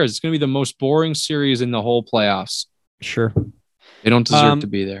fucking cares. It's going to be the most boring series in the whole playoffs. Sure. They don't deserve to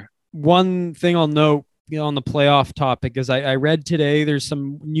be there. One thing I'll note, on the playoff topic is I read today there's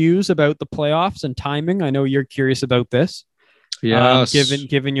some news about the playoffs and timing. I know you're curious about this. Yes.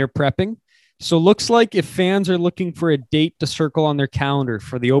 Given your prepping. So looks like if fans are looking for a date to circle on their calendar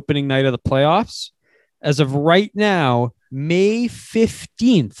for the opening night of the playoffs, as of right now, May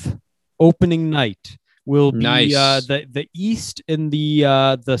 15th, opening night will be the East and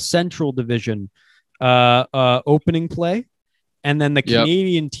the Central Division opening play. And then the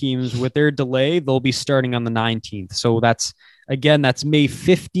Canadian teams with their delay, they'll be starting on the 19th. So that's May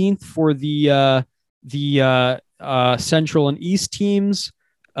 15th for the Central and East teams,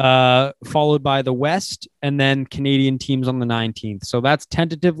 followed by the West, and then Canadian teams on the 19th. So that's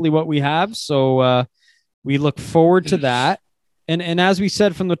tentatively what we have. So we look forward to that. And as we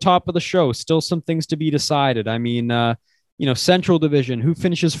said from the top of the show, still some things to be decided. I mean, Central Division, who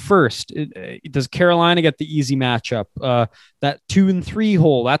finishes first? Does Carolina get the easy matchup? That 2 and 3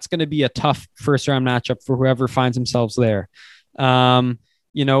 hole, that's going to be a tough first round matchup for whoever finds themselves there. In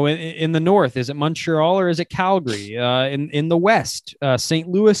the North, is it Montreal or is it Calgary? In the West, St.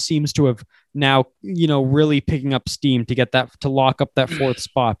 Louis seems to have now, really picking up steam to lock up that fourth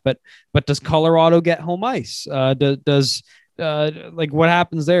spot. But does Colorado get home ice? Does like what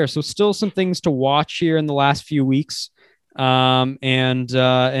happens there. So still some things to watch here in the last few weeks. And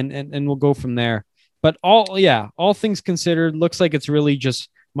we'll go from there. But all things considered, looks like it's really just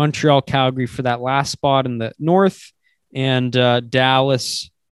Montreal, Calgary for that last spot in the North, and Dallas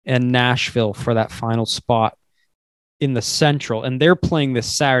and Nashville for that final spot in the Central. And they're playing this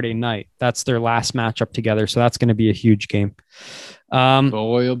Saturday night. That's their last matchup together. So that's going to be a huge game.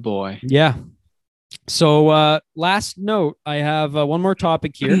 Boy, oh boy. Yeah. So last note, I have one more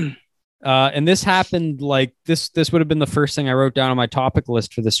topic here. And this happened like this would have been the first thing I wrote down on my topic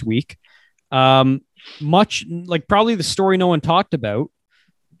list for this week. Much like probably the story no one talked about,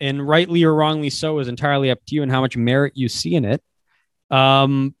 and rightly or wrongly so, is entirely up to you and how much merit you see in it.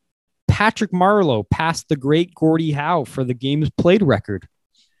 Patrick Marleau passed the great Gordie Howe for the games played record.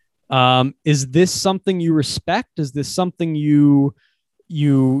 Is this something you respect? Is this something you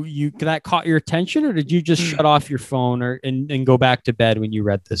that caught your attention, or did you just shut off your phone and go back to bed when you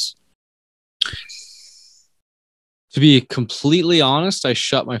read this? To be completely honest, I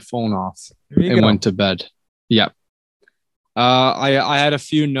shut my phone off and went to bed. Yeah. I had a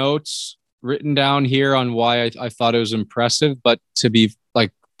few notes written down here on why I thought it was impressive, but to be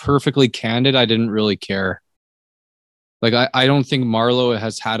like perfectly candid, I didn't really care. Like, I don't think Marleau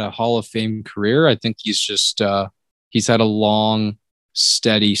has had a Hall of Fame career. I think he's just, he's had a long,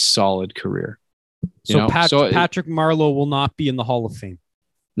 steady, solid career. So Patrick Marleau will not be in the Hall of Fame.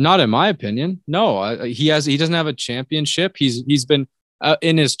 Not in my opinion. No, he doesn't have a championship. He's been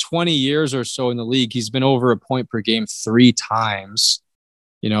in his 20 years or so in the league, he's been over a point per game 3 times.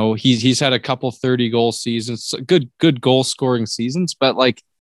 You know, he's had a couple 30 goal seasons, good goal scoring seasons, but like,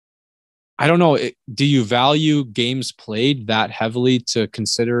 I don't know. Do you value games played that heavily to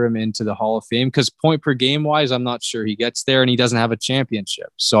consider him into the Hall of Fame? Because point per game wise, I'm not sure he gets there, and he doesn't have a championship.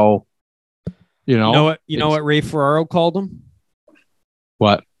 So, you know what Ray Ferraro called him?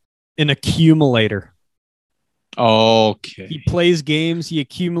 What? An accumulator. Okay. He plays games. He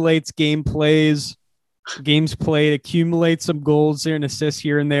accumulates games played, accumulates some goals here and assists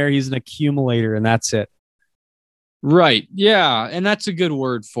here and there. He's an accumulator, and that's it. Right. Yeah. And that's a good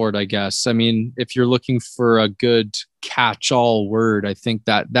word for it, I guess. I mean, if you're looking for a good catch-all word, I think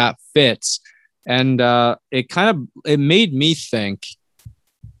that fits. And it made me think,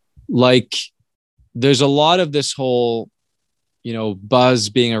 like, there's a lot of this whole, buzz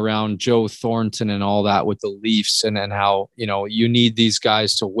being around Joe Thornton and all that with the Leafs and how, you need these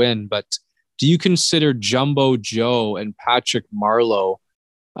guys to win. But do you consider Jumbo Joe and Patrick Marleau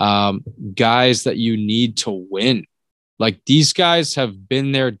guys that you need to win? Like, these guys have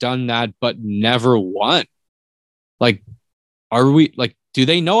been there, done that, but never won. Like, do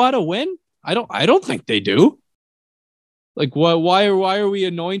they know how to win? I don't think they do. Like, why are we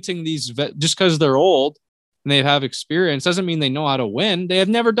anointing these just because they're old and they have experience doesn't mean they know how to win. They have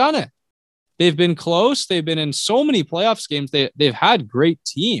never done it. They've been close. They've been in so many playoffs games. They've had great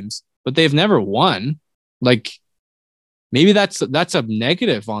teams, but they've never won. Like, maybe that's a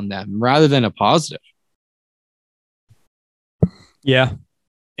negative on them rather than a positive. Yeah.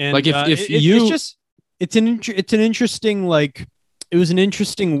 And like it's an interesting, like, it was an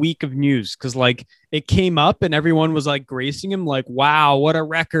interesting week of news because like it came up and everyone was like gracing him, like, wow, what a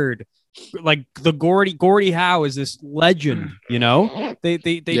record. Like the Gordie Howe is this legend,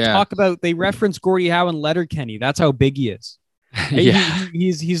 they talk about, they reference Gordie Howe and Letterkenny. That's how big he is. Yeah.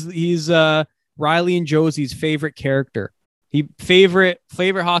 He's Riley and Josie's favorite character. Favorite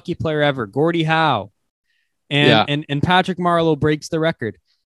hockey player ever, Gordie Howe. And Patrick Marleau breaks the record.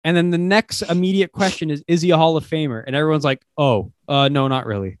 And then the next immediate question is he a Hall of Famer? And everyone's like, no, not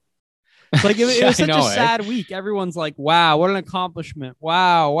really. Like, it was such a sad week. Everyone's like, wow, what an accomplishment.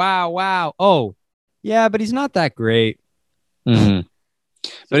 Wow. Oh, yeah, but he's not that great. Mm-hmm.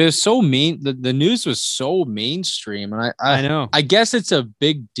 But it was so mean. The news was so mainstream. And I know. I guess it's a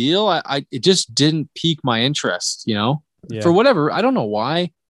big deal. It just didn't pique my interest, for whatever. I don't know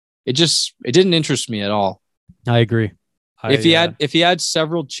why. It didn't interest me at all. I agree. If he had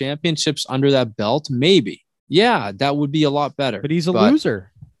several championships under that belt, maybe. Yeah, that would be a lot better. But he's a loser.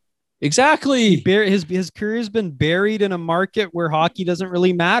 Exactly. His career has been buried in a market where hockey doesn't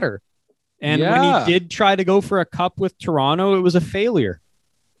really matter. And when he did try to go for a cup with Toronto, it was a failure.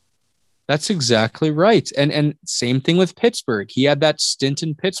 That's exactly right. And same thing with Pittsburgh. He had that stint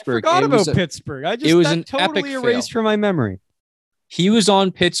in Pittsburgh. I forgot about Pittsburgh. It was an totally erased from my memory. He was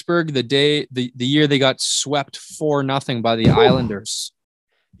on Pittsburgh the year they got swept 4-0 by the Islanders.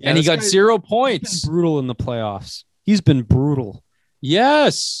 Yeah, and he got 0 points. He's been brutal in the playoffs. He's been brutal.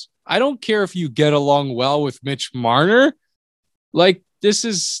 Yes. I don't care if you get along well with Mitch Marner. Like, this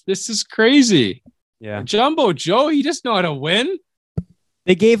is crazy. Yeah. Jumbo Joe, he just know how to win.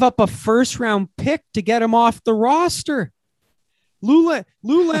 They gave up a first-round pick to get him off the roster. Lou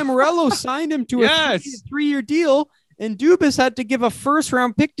Lamoriello signed him to a three-year deal, and Dubas had to give a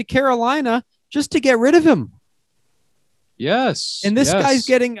first-round pick to Carolina just to get rid of him. Yes. And this guy's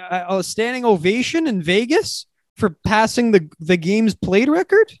getting a standing ovation in Vegas for passing the game's played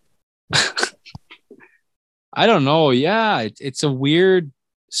record. I don't know. Yeah, it's a weird.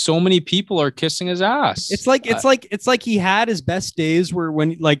 So many people are kissing his ass. It's like he had his best days were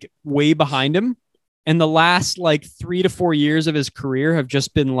when like way behind him, and the last like 3 to 4 years of his career have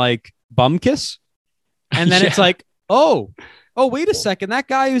just been like bum kiss. And then it's like, oh, wait a second. That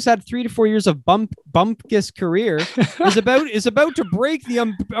guy who's had 3 to 4 years of bump kiss career is about to break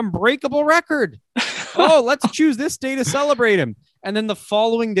the unbreakable record. Oh, let's choose this day to celebrate him. And then the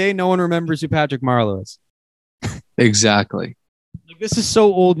following day, no one remembers who Patrick Marleau is. Exactly. Like, this is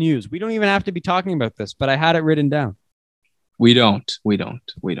so old news. We don't even have to be talking about this, but I had it written down. We don't.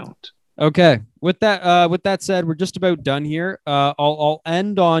 Okay. With that said, we're just about done here. I'll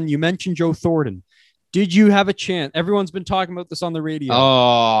end on, you mentioned Joe Thornton. Did you have a chance? Everyone's been talking about this on the radio.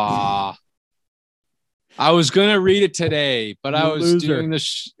 Oh, I was gonna read it today, but I was doing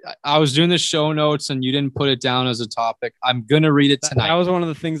the show notes, and you didn't put it down as a topic. I'm gonna read it tonight. That was one of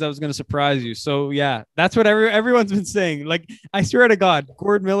the things I was gonna surprise you. So yeah, that's what everyone's been saying. Like, I swear to God,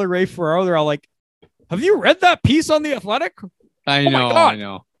 Gord Miller, Ray Ferraro, they're all like, "Have you read that piece on The Athletic?" I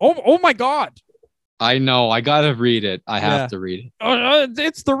know. Oh my God. I know. I gotta read it. I have to read it.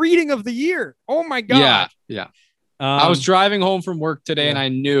 It's the reading of the year. Oh my God. Yeah. I was driving home from work today, and I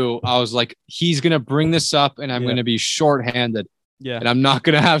knew, I was like, he's going to bring this up, and I'm going to be shorthanded. Yeah. And I'm not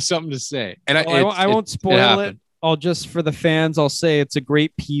going to have something to say. And I won't spoil it. I'll just, for the fans, I'll say it's a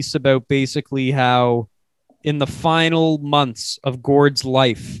great piece about basically how in the final months of Gord's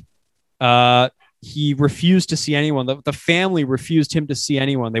life, he refused to see anyone. The family refused him to see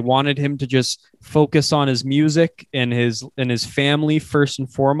anyone. They wanted him to just focus on his music and his family first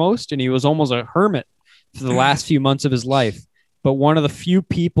and foremost. And he was almost a hermit for the last few months of his life. But one of the few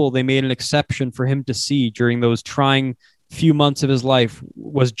people they made an exception for him to see during those trying few months of his life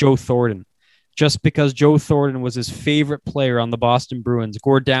was Joe Thornton. Just because Joe Thornton was his favorite player on the Boston Bruins.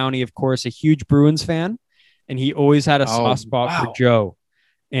 Gord Downie, of course, a huge Bruins fan, and he always had a soft spot for Joe.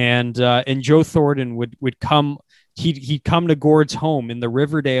 And Joe Thornton would come. He'd come to Gord's home in the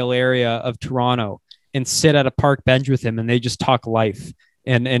Riverdale area of Toronto and sit at a park bench with him, and they just talk life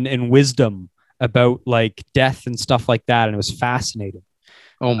and wisdom about like death and stuff like that, and it was fascinating.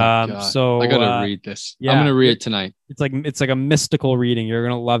 Oh my God! So I gotta read this. Yeah, I'm gonna read it tonight. It's like a mystical reading. You're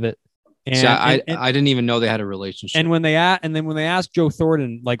gonna love it. And, I didn't even know they had a relationship. And when they asked Joe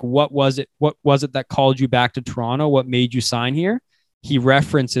Thornton, like, what was it that called you back to Toronto? What made you sign here? He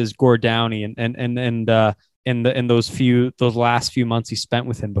references Gord Downie and those last few months he spent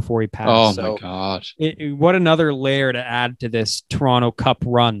with him before he passed. Oh my God! What another layer to add to this Toronto Cup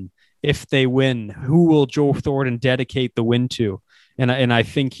run. If they win, who will Joe Thornton dedicate the win to? And I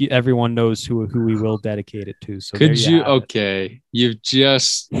think everyone knows who he will dedicate it to. So could you? Okay, you've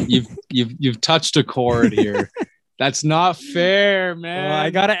touched a chord here. That's not fair, man. Well,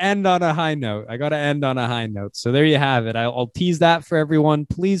 I gotta end on a high note. So there you have it. I'll tease that for everyone.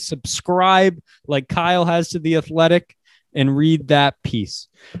 Please subscribe, like Kyle has to The Athletic, and read that piece.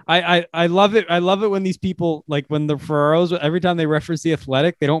 I love it. I love it when these people, like when the Ferraros, every time they reference The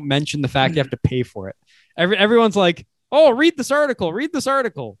Athletic, they don't mention the fact you have to pay for it. Everyone's like, oh, read this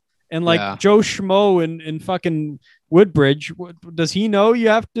article. And like Joe Schmo in fucking Woodbridge, does he know you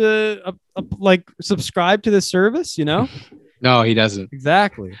have to like subscribe to this service, you know? No, he doesn't.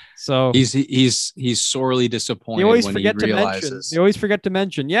 Exactly. So he's sorely disappointed when he realizes. They always forget to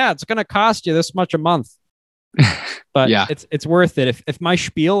mention, it's going to cost you this much a month. But it's worth it. If my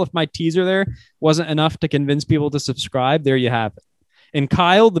spiel, if my teaser there wasn't enough to convince people to subscribe, there you have it. And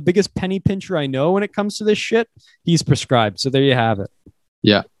Kyle, the biggest penny pincher I know when it comes to this shit, he's prescribed. So there you have it.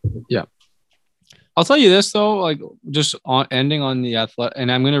 Yeah. I'll tell you this though, like just ending on The Athletic,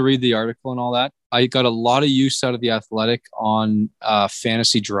 and I'm going to read the article and all that. I got a lot of use out of The Athletic on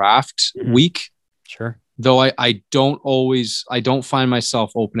fantasy draft week. Sure. Though I don't find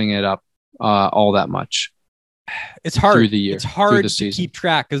myself opening it up all that much. It's hard through the year. It's hard to keep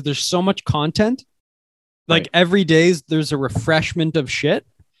track because there's so much content. Like every day there's a refreshment of shit.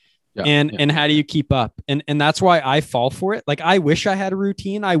 And how do you keep up? And that's why I fall for it. Like I wish I had a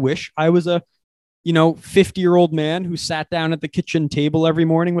routine. I wish I was a 50-year-old man who sat down at the kitchen table every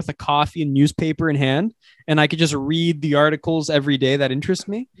morning with a coffee and newspaper in hand, and I could just read the articles every day that interest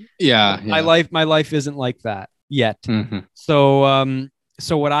me. Yeah. My life isn't like that yet. Mm-hmm. So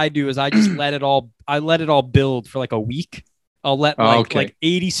So what I do is I just let it all build for like a week. I'll let like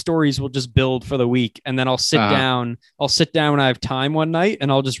 80 stories will just build for the week, and then I'll sit down. I'll sit down when I have time one night,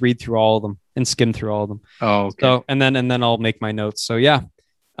 and I'll just read through all of them and skim through all of them. Oh, okay. So and then I'll make my notes. So yeah,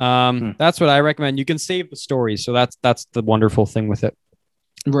 that's what I recommend. You can save the stories, so that's the wonderful thing with it.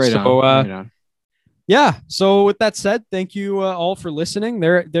 Right on. Yeah. So with that said, thank you all for listening.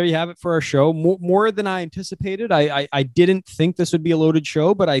 There you have it for our show. More than I anticipated. I didn't think this would be a loaded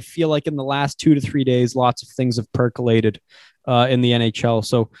show, but I feel like in the last 2 to 3 days, lots of things have percolated in the NHL.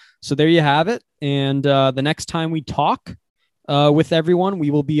 So there you have it. And the next time we talk with everyone,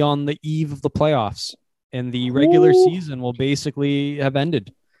 we will be on the eve of the playoffs, and the regular season will basically have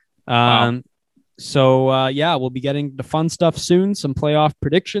ended. Wow. So we'll be getting the fun stuff soon. Some playoff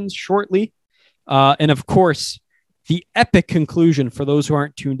predictions shortly. And of course, the epic conclusion for those who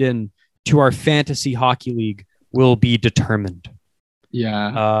aren't tuned in to our fantasy hockey league will be determined.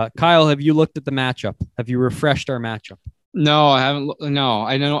 Yeah. Kyle, have you looked at the matchup? Have you refreshed our matchup? No, I haven't. No,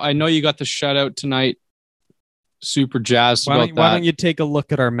 I know you got the shutout tonight. Super jazzed about that. Why don't you take a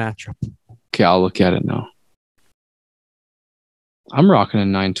look at our matchup? Okay, I'll look at it now. I'm rocking a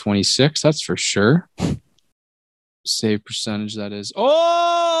 926. That's for sure. Save percentage, that is.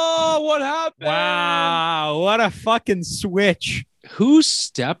 Oh, what happened? Wow, what a fucking switch. Who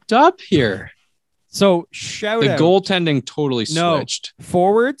stepped up here? So shout The out. goaltending totally switched.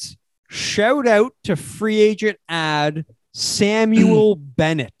 Forwards, shout out to free agent ad Samuel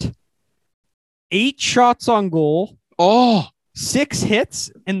Bennett. 8 shots on goal, Oh, 6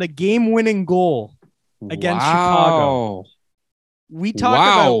 hits, and the game-winning goal against Chicago. We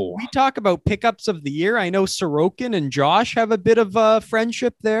talk about pickups of the year. I know Sorokin and Josh have a bit of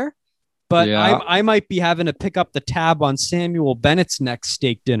friendship there, but Yeah. I might be having to pick up the tab on Samuel Bennett's next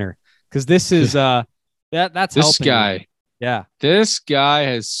steak dinner, because this is that's this helping guy. me. Yeah, This guy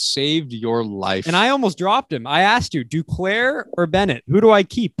has saved your life. and I almost dropped him. I asked you, Duclair or Bennett, who do I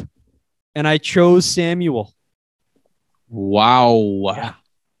keep? And I chose Samuel. Wow. Yeah.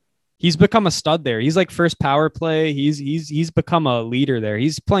 He's become a stud there. He's like first power play. He's become a leader there.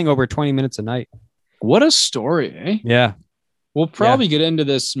 He's playing over 20 minutes a night. What a story, eh? Yeah. We'll probably get into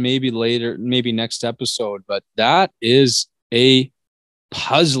this maybe later, maybe next episode, but that is a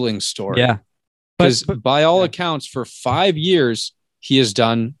puzzling story. Yeah. Because by all accounts, for 5 years, he has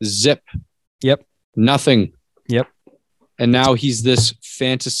done zip. Yep. Nothing. Yep. And now he's this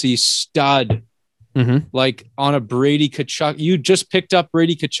fantasy stud, like on a Brady Tkachuk. You just picked up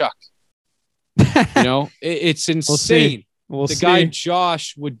Brady Tkachuk. You know, it's insane. We'll the see. guy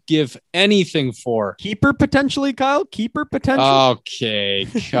Josh would give anything for. Keeper potentially, Kyle? Keeper potential? Okay,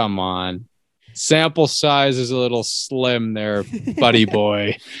 come on. Sample size is a little slim there, buddy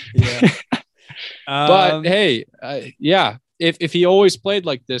boy. Yeah. But hey, if he always played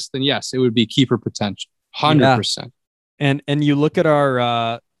like this, then yes, it would be keeper potential. 100%. And you look at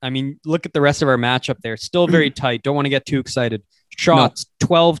our look at the rest of our matchup there. Still very tight. Don't want to get too excited. Shots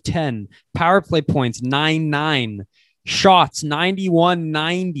 12-10. Power play points 9-9. Shots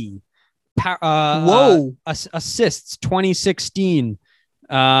 91-90. Assists 2016.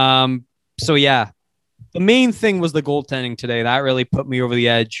 So yeah, the main thing was the goaltending today. That really put me over the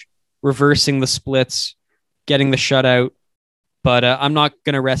edge. Reversing the splits, getting the shutout. But I'm not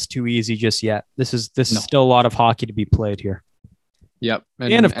going to rest too easy just yet. This is still a lot of hockey to be played here. Yep.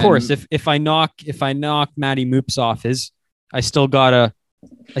 And of course, if I knock Matty Moops off I still gotta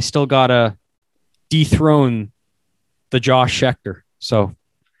dethrone the Josh Schechter. So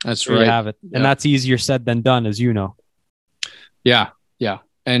that's there right. you have it. And that's easier said than done, as you know. Yeah. Yeah.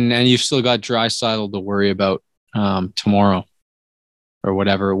 And you've still got Draisaitl to worry about tomorrow or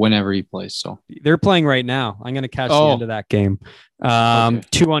whenever he plays. So they're playing right now. I'm going to catch the end of that game.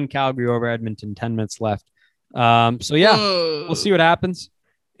 2-1 Calgary over Edmonton, 10 minutes left. So yeah, we'll see what happens.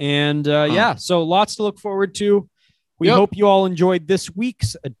 And so lots to look forward to. We hope you all enjoyed this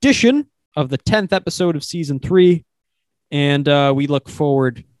week's edition of the 10th episode of season 3. And we look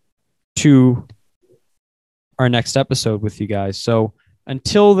forward to our next episode with you guys. So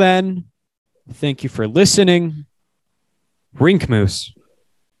until then, thank you for listening. Rink Moose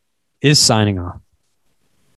is signing off.